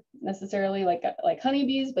together necessarily like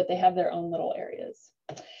honeybees, but they have their own little areas.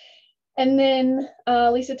 And then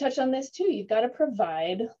Lisa touched on this too. You've got to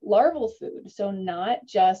provide larval food, so not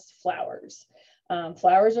just flowers.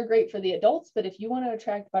 Flowers are great for the adults, but if you want to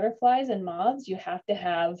attract butterflies and moths, you have to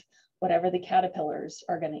have whatever the caterpillars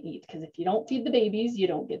are going to eat, because if you don't feed the babies, you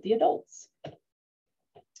don't get the adults.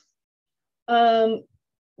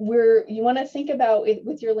 You want to think about it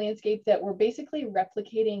with your landscape that we're basically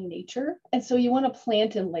replicating nature. And so you want to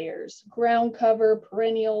plant in layers, ground cover,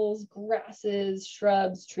 perennials, grasses,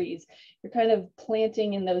 shrubs, trees. You're kind of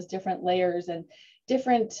planting in those different layers, and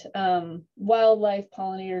different wildlife,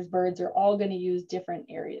 pollinators, birds are all going to use different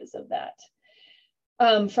areas of that.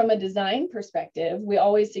 From a design perspective, we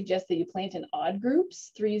always suggest that you plant in odd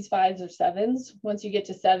groups, 3s, 5s, or 7s. Once you get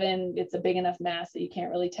to 7, it's a big enough mass that you can't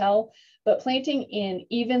really tell. But planting in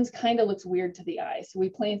evens kind of looks weird to the eye. So we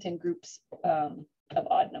plant in groups of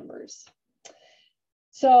odd numbers.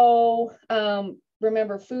 So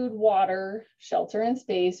remember, food, water, shelter, and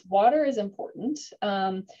space. Water is important.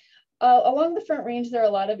 Along the Front Range, there are a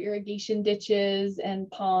lot of irrigation ditches and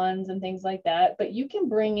ponds and things like that, but you can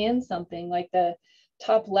bring in something like the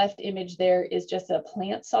top left image there is just a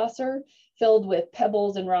plant saucer filled with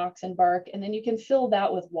pebbles and rocks and bark, and then you can fill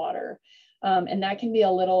that with water. And that can be a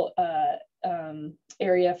little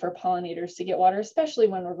area for pollinators to get water, especially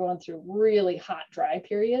when we're going through really hot, dry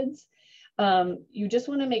periods. You just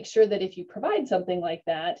want to make sure that if you provide something like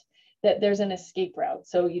that, that there's an escape route.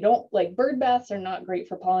 So you don't, like, bird baths are not great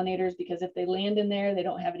for pollinators because if they land in there, they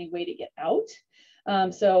don't have any way to get out.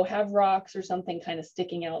 So have rocks or something kind of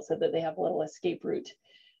sticking out so that they have a little escape route.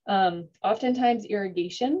 Oftentimes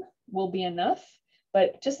irrigation will be enough,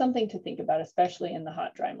 but just something to think about, especially in the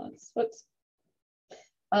hot, dry months. Whoops.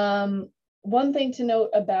 One thing to note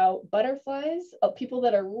about butterflies, people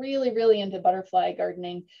that are really, really into butterfly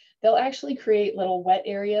gardening, they'll actually create little wet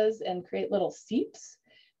areas and create little seeps,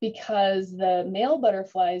 because the male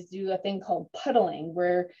butterflies do a thing called puddling,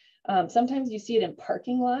 where sometimes you see it in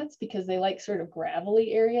parking lots because they like sort of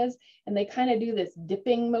gravelly areas, and they kind of do this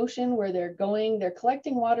dipping motion where they're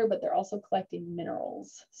collecting water, but they're also collecting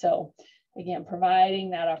minerals. So again, providing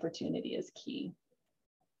that opportunity is key.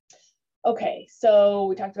 Okay, so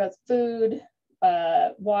we talked about food,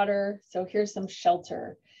 water. So here's some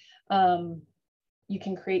shelter. You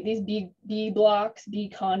can create these bee blocks,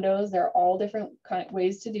 bee condos. There are all different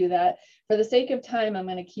ways to do that. For the sake of time, I'm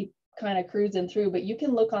going to keep kind of cruising through, but you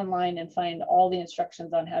can look online and find all the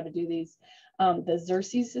instructions on how to do these. The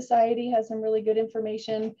Xerces Society has some really good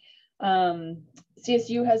information.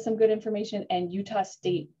 CSU has some good information, and Utah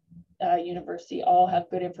State University all have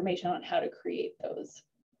good information on how to create those.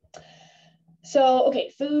 So, okay,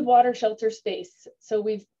 food, water, shelter, space. So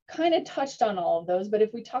we've kind of touched on all of those, but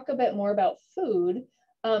if we talk a bit more about food,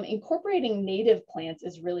 incorporating native plants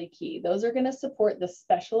is really key. Those are going to support the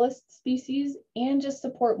specialist species and just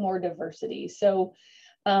support more diversity. So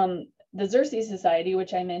the Xerces Society,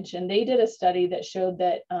 which I mentioned, they did a study that showed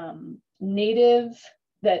that native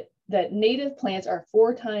plants are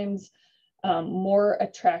 4 times more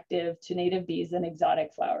attractive to native bees than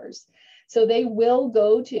exotic flowers. So they will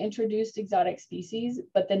go to introduced exotic species,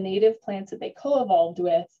 but the native plants that they co-evolved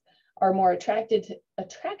with are more attractive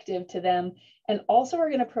to them, and also are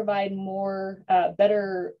going to provide more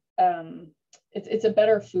better, it's a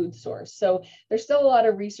better food source. So there's still a lot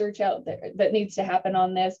of research out there that needs to happen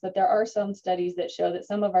on this, but there are some studies that show that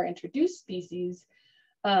some of our introduced species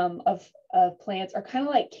of plants are kind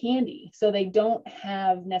of like candy. So they don't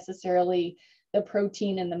have necessarily the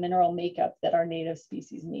protein and the mineral makeup that our native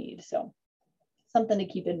species need. So something to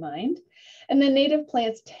keep in mind. And then native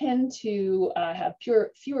plants tend to have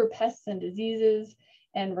fewer pests and diseases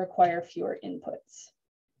and require fewer inputs.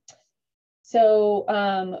 So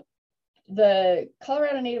the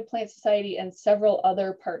Colorado Native Plant Society and several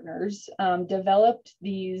other partners developed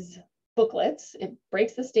these booklets. It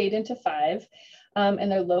breaks the state into 5,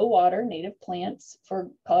 and they're low water native plants for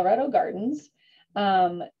Colorado gardens.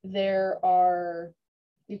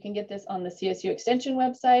 You can get this on the CSU Extension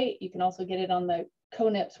website. You can also get it on the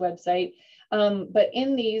CONIP's website. But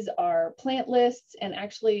in these are plant lists and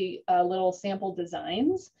actually little sample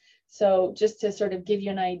designs. So just to sort of give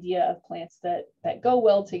you an idea of plants that go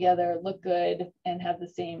well together, look good, and have the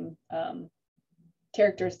same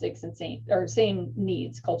characteristics and same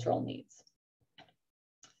needs, cultural needs.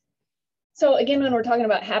 So again, when we're talking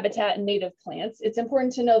about habitat and native plants, it's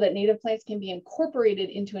important to know that native plants can be incorporated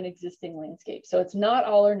into an existing landscape. So it's not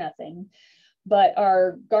all or nothing, but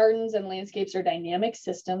our gardens and landscapes are dynamic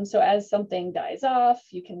systems. So as something dies off,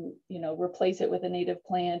 you can, replace it with a native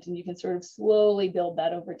plant, and you can sort of slowly build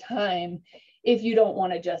that over time if you don't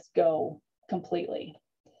want to just go completely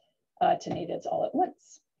to natives all at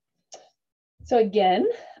once. So again,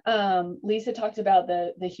 Lisa talked about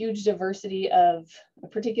the huge diversity of,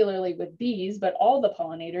 particularly with bees, but all the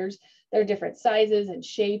pollinators, they're different sizes and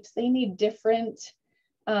shapes. They need different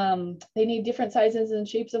sizes and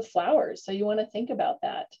shapes of flowers. So you want to think about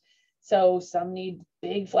that. So some need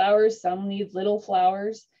big flowers, some need little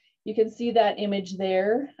flowers. You can see that image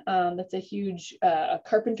there. That's a huge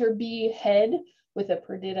carpenter bee head with a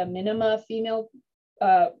Perdita minima female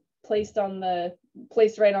placed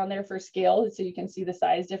right on there for scale, so you can see the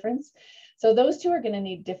size difference. So those two are going to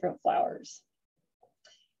need different flowers.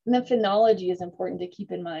 And then phenology is important to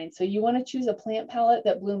keep in mind. So you want to choose a plant palette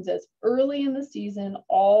that blooms as early in the season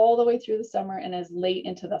all the way through the summer and as late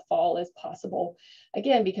into the fall as possible.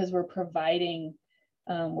 Again, because we're providing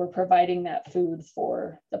that food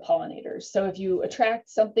for the pollinators. So if you attract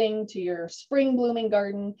something to your spring blooming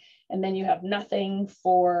garden and then you have nothing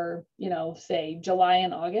for, say July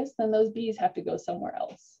and August, then those bees have to go somewhere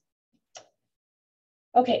else.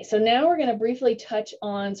 Okay, so now we're going to briefly touch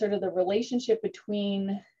on sort of the relationship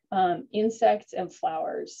between insects and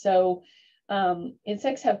flowers. So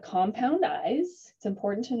insects have compound eyes. It's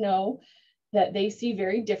important to know that they see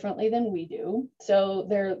very differently than we do. So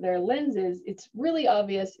their lenses, it's really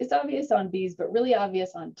obvious. It's obvious on bees, but really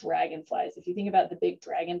obvious on dragonflies. If you think about the big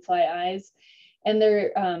dragonfly eyes, and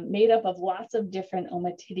they're made up of lots of different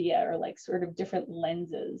ommatidia, or like sort of different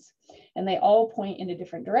lenses, and they all point in a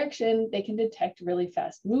different direction. They can detect really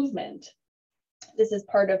fast movement. This is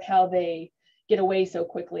part of how they get away so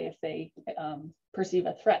quickly if they perceive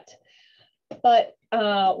a threat. But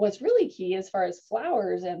what's really key as far as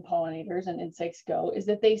flowers and pollinators and insects go is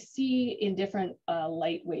that they see in different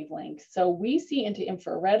light wavelengths. So we see into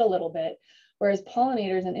infrared a little bit, whereas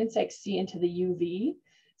pollinators and insects see into the UV.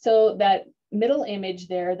 So that middle image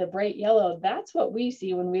there, the bright yellow, that's what we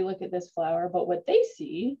see when we look at this flower, but what they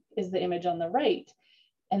see is the image on the right.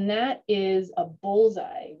 And that is a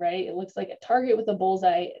bullseye, right? It looks like a target with a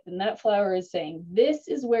bullseye, and that flower is saying, this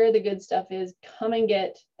is where the good stuff is, come and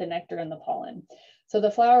get the nectar and the pollen. So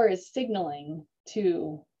the flower is signaling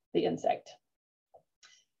to the insect.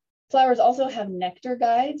 Flowers also have nectar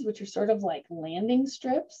guides, which are sort of like landing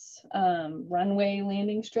strips, runway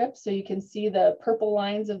landing strips. So you can see the purple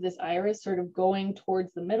lines of this iris sort of going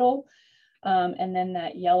towards the middle, and then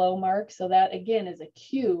that yellow mark. So that again is a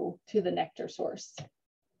cue to the nectar source.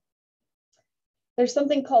 There's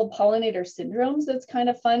something called pollinator syndromes that's kind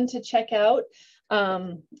of fun to check out.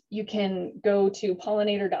 You can go to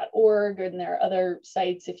pollinator.org, and there are other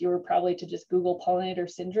sites if you were probably to just Google pollinator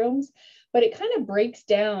syndromes, but it kind of breaks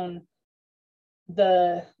down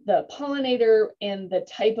the pollinator and the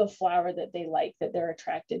type of flower that they like, that they're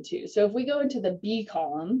attracted to. So if we go into the bee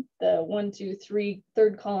column, the 1, 2, 3,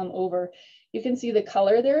 third column over, you can see the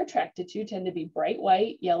color they're attracted to tend to be bright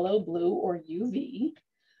white, yellow, blue, or UV.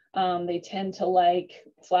 They tend to like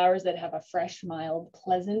flowers that have a fresh, mild,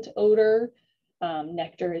 pleasant odor.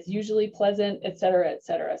 Nectar is usually pleasant, et cetera, et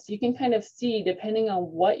cetera. So you can kind of see, depending on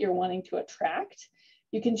what you're wanting to attract,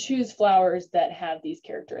 you can choose flowers that have these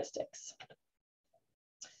characteristics.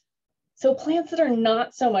 So plants that are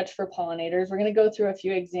not so much for pollinators, we're going to go through a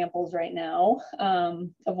few examples right now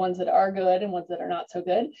of ones that are good and ones that are not so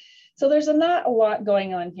good. So there's not a lot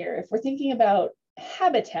going on here. If we're thinking about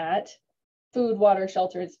habitat, food, water,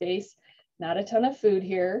 shelter, and space, not a ton of food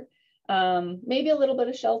here. Maybe a little bit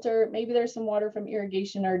of shelter, maybe there's some water from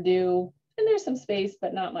irrigation or dew, and there's some space,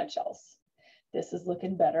 but not much else. This is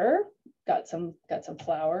looking better. Got some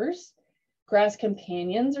flowers. Grass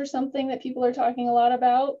companions are something that people are talking a lot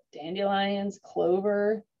about. Dandelions,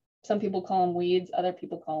 clover. Some people call them weeds, other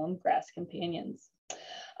people call them grass companions.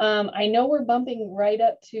 I know we're bumping right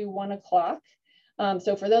up to 1 o'clock.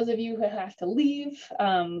 So for those of you who have to leave,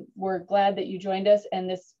 we're glad that you joined us, and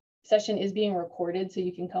this session is being recorded, so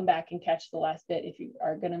you can come back and catch the last bit if you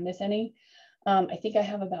are going to miss any. I think I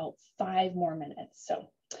have about 5 more minutes. So,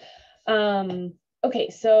 okay,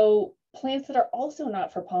 so plants that are also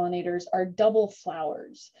not for pollinators are double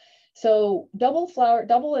flowers. So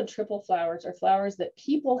double and triple flowers are flowers that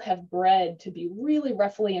people have bred to be really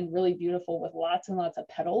ruffly and really beautiful with lots and lots of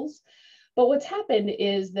petals. But what's happened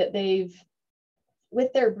is that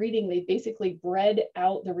with their breeding, they basically bred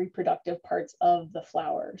out the reproductive parts of the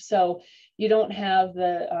flower. So you don't have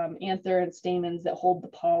the anther and stamens that hold the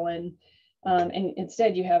pollen. And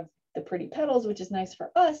instead you have the pretty petals, which is nice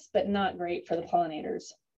for us, but not great for the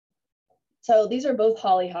pollinators. So these are both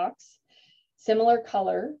hollyhocks, similar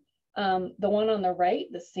color. The one on the right,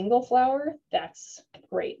 the single flower, that's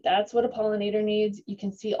great. That's what a pollinator needs. You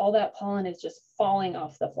can see all that pollen is just falling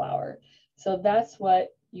off the flower. So that's what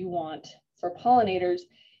you want for pollinators.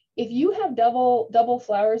 If you have double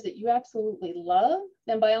flowers that you absolutely love,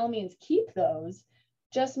 then by all means keep those.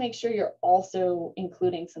 Just make sure you're also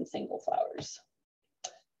including some single flowers.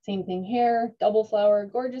 Same thing here, double flower,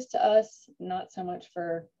 gorgeous to us, not so much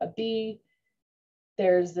for a bee.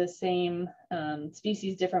 There's the same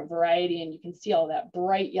species, different variety, and you can see all that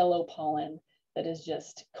bright yellow pollen that is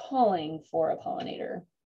just calling for a pollinator.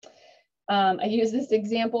 I use this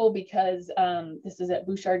example because this is at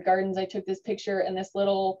Bouchard Gardens. I took this picture, and this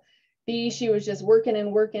little bee, she was just working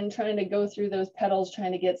and working, trying to go through those petals,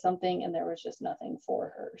 trying to get something, and there was just nothing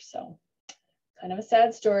for her. So kind of a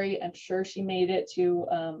sad story. I'm sure she made it to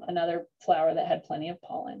another flower that had plenty of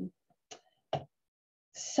pollen.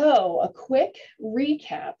 So a quick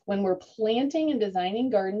recap when we're planting and designing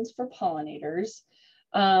gardens for pollinators.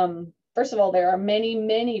 First of all, there are many,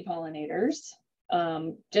 many pollinators.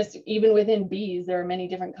 Just even within bees, there are many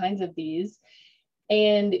different kinds of bees.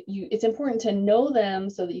 And it's important to know them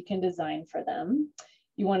so that you can design for them.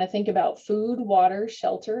 You want to think about food, water,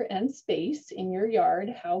 shelter, and space in your yard.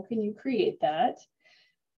 How can you create that?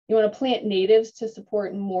 You want to plant natives to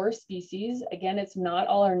support more species. Again, it's not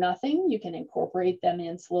all or nothing. You can incorporate them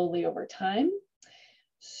in slowly over time.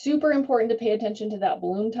 Super important to pay attention to that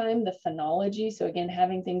bloom time, the phenology. So again,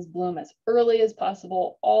 having things bloom as early as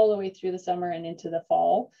possible, all the way through the summer and into the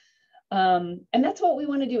fall. And that's what we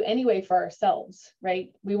want to do anyway for ourselves,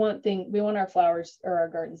 right? We want our flowers or our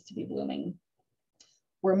gardens to be blooming.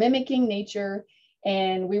 We're mimicking nature,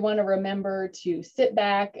 and we want to remember to sit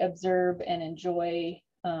back, observe, and enjoy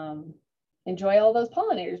all those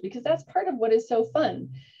pollinators, because that's part of what is so fun.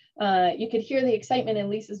 You could hear the excitement in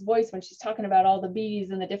Lisa's voice when she's talking about all the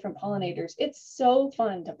bees and the different pollinators. It's so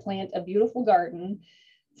fun to plant a beautiful garden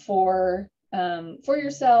for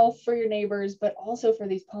yourself, for your neighbors, but also for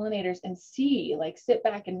these pollinators, and sit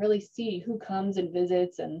back and really see who comes and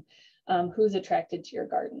visits and who's attracted to your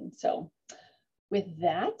garden. So with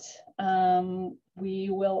that, we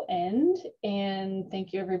will end, and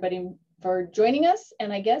thank you everybody for joining us.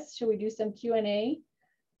 And I guess, should we do some Q&A,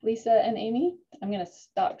 Lisa and Amy? I'm going to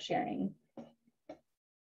stop sharing.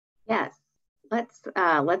 Yes, let's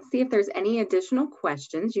see if there's any additional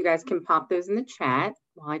questions. You guys can pop those in the chat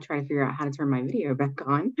while I try to figure out how to turn my video back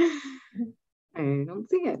on. I don't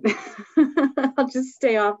see it. I'll just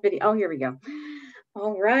stay off video. Oh, here we go.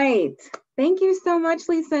 All right. Thank you so much,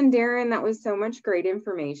 Lisa and Deryn. That was so much great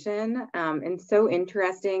information and so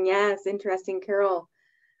interesting. Yes, interesting, Carol.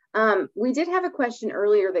 We did have a question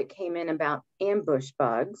earlier that came in about ambush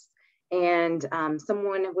bugs, and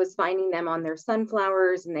someone was finding them on their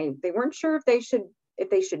sunflowers, and they weren't sure if they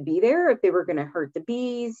should be there, if they were going to hurt the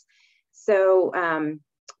bees. So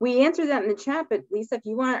we answered that in the chat, but Lisa, if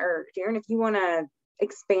you want, or Deryn, if you want to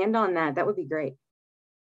expand on that, that would be great.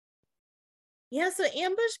 Yeah, so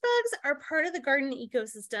ambush bugs are part of the garden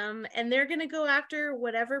ecosystem, and they're going to go after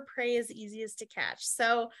whatever prey is easiest to catch.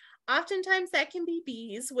 So oftentimes that can be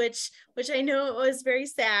bees, which I know is very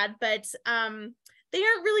sad, but they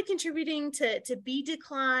aren't really contributing to bee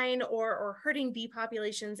decline or hurting bee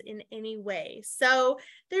populations in any way. So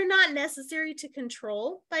they're not necessary to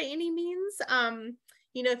control by any means.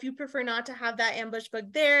 if you prefer not to have that ambush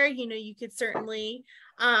bug there, you could certainly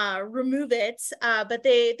remove it, but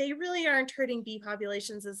they really aren't hurting bee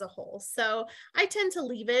populations as a whole. So I tend to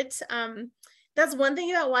leave it. That's one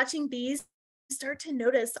thing about watching bees, start to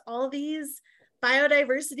notice all these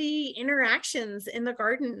biodiversity interactions in the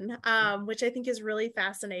garden, which I think is really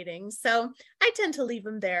fascinating. So I tend to leave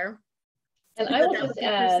them there. And I will just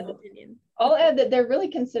add, I'll add that they're really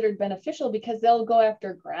considered beneficial because they'll go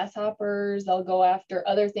after grasshoppers, they'll go after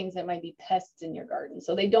other things that might be pests in your garden.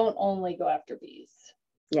 So they don't only go after bees.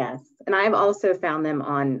 Yes, and I've also found them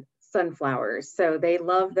on sunflowers. So they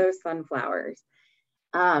love those sunflowers.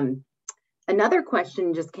 Another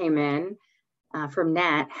question just came in from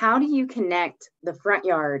Nat. How do you connect the front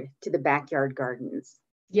yard to the backyard gardens?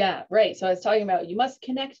 Yeah, right. So I was talking about you must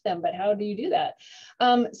connect them, but how do you do that?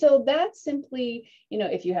 So that's simply,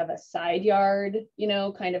 if you have a side yard,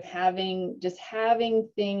 kind of having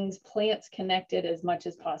things, plants connected as much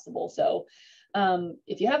as possible. So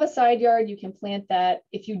if you have a side yard, you can plant that.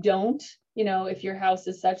 If you don't, if your house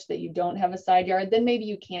is such that you don't have a side yard, then maybe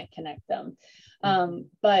you can't connect them.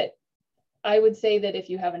 But I would say that if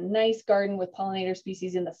you have a nice garden with pollinator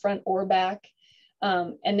species in the front or back,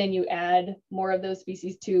 and then you add more of those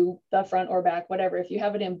species to the front or back, whatever, if you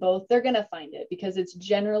have it in both, they're going to find it because it's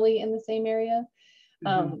generally in the same area.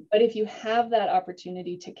 But if you have that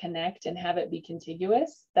opportunity to connect and have it be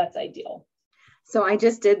contiguous, that's ideal. So I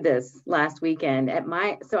just did this last weekend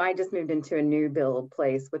so I just moved into a new build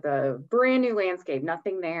place with a brand new landscape,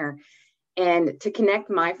 nothing there. And to connect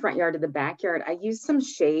my front yard to the backyard, I used some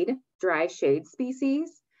dry shade species.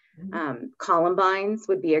 Columbines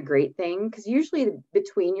would be a great thing because usually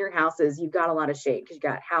between your houses, you've got a lot of shade because you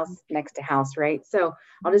got house next to house, right? So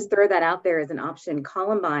I'll just throw that out there as an option.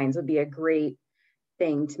 Columbines would be a great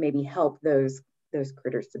thing to maybe help those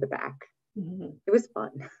critters to the back. It was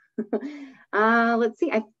fun. Let's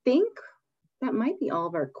see. I think that might be all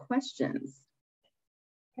of our questions.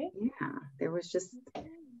 Okay. Yeah, there was just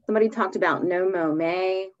somebody talked about no mow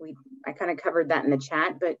May. I kind of covered that in the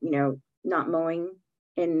chat, but not mowing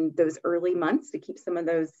in those early months to keep some of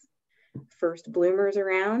those first bloomers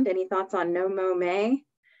around. Any thoughts on no mow May?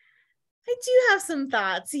 I do have some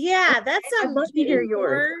thoughts. Yeah, that's I'd love to hear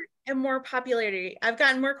yours. More and more popularity. I've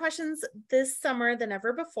gotten more questions this summer than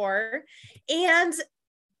ever before, and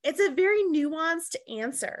it's a very nuanced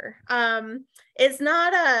answer. It's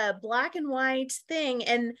not a black and white thing,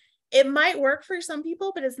 and it might work for some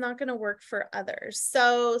people, but it's not going to work for others.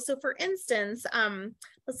 So for instance,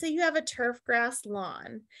 let's say you have a turf grass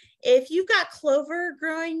lawn. If you've got clover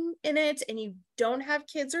growing in it and you don't have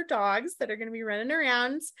kids or dogs that are going to be running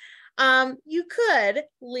around, you could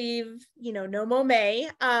leave, no mow May.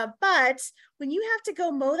 But when you have to go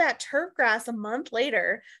mow that turf grass a month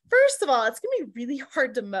later, first of all, it's going to be really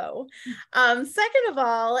hard to mow. Second of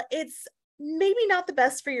all, it's maybe not the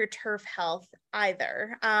best for your turf health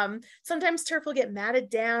either. Sometimes turf will get matted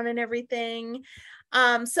down and everything. So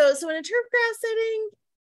in a turf grass setting,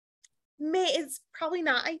 it's probably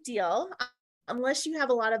not ideal unless you have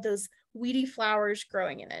a lot of those weedy flowers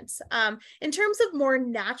growing in it. In terms of more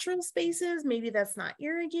natural spaces, maybe that's not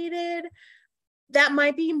irrigated. That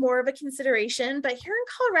might be more of a consideration, but here in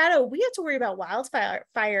Colorado, we have to worry about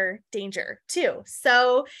wildfire danger too.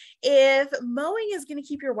 So if mowing is going to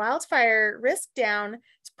keep your wildfire risk down,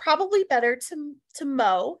 it's probably better to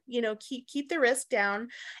mow, keep the risk down,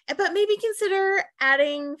 but maybe consider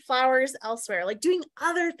adding flowers elsewhere, like doing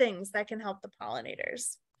other things that can help the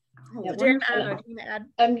pollinators. Yeah, Deryn, I don't know, do you want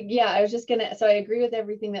to add? Yeah, I was just so I agree with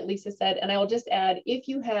everything that Lisa said, and I will just add, if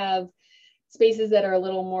you have spaces that are a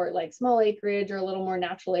little more like small acreage or a little more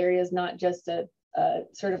natural areas, not just a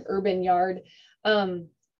sort of urban yard.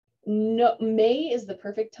 May is the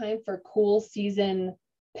perfect time for cool season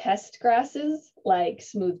pest grasses like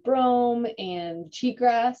smooth brome and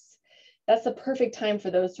cheatgrass. That's the perfect time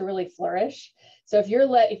for those to really flourish. So if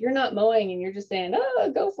you're not mowing and you're just saying,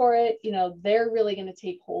 oh, go for it, they're really going to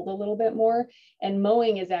take hold a little bit more. And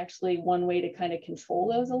mowing is actually one way to kind of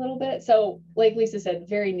control those a little bit. So like Lisa said,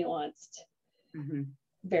 very nuanced.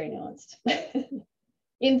 Very nuanced.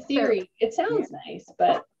 In theory, it sounds nice,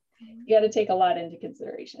 but you got to take a lot into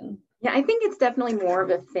consideration. Yeah, I think it's definitely more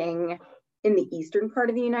of a thing in the eastern part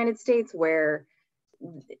of the United States where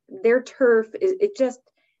their turf it just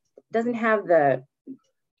doesn't have the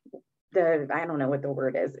I don't know what the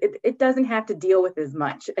word is. It doesn't have to deal with as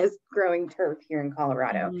much as growing turf here in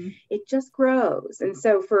Colorado. It just grows. And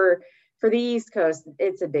so for the East Coast,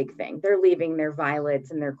 it's a big thing. They're leaving their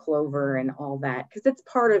violets and their clover and all that because it's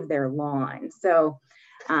part of their lawn. So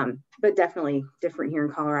but definitely different here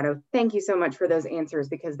in Colorado. Thank you so much for those answers,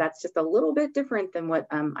 because that's just a little bit different than what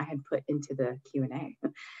I had put into the Q&A.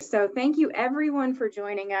 So thank you everyone for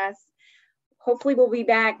joining us. Hopefully we'll be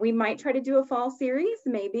back. We might try to do a fall series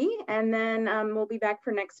maybe, and then we'll be back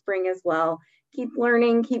for next spring as well. Keep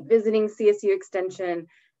learning, keep visiting CSU Extension,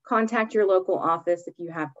 contact your local office if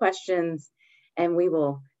you have questions, and we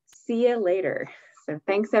will see you later. So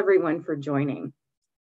thanks everyone for joining.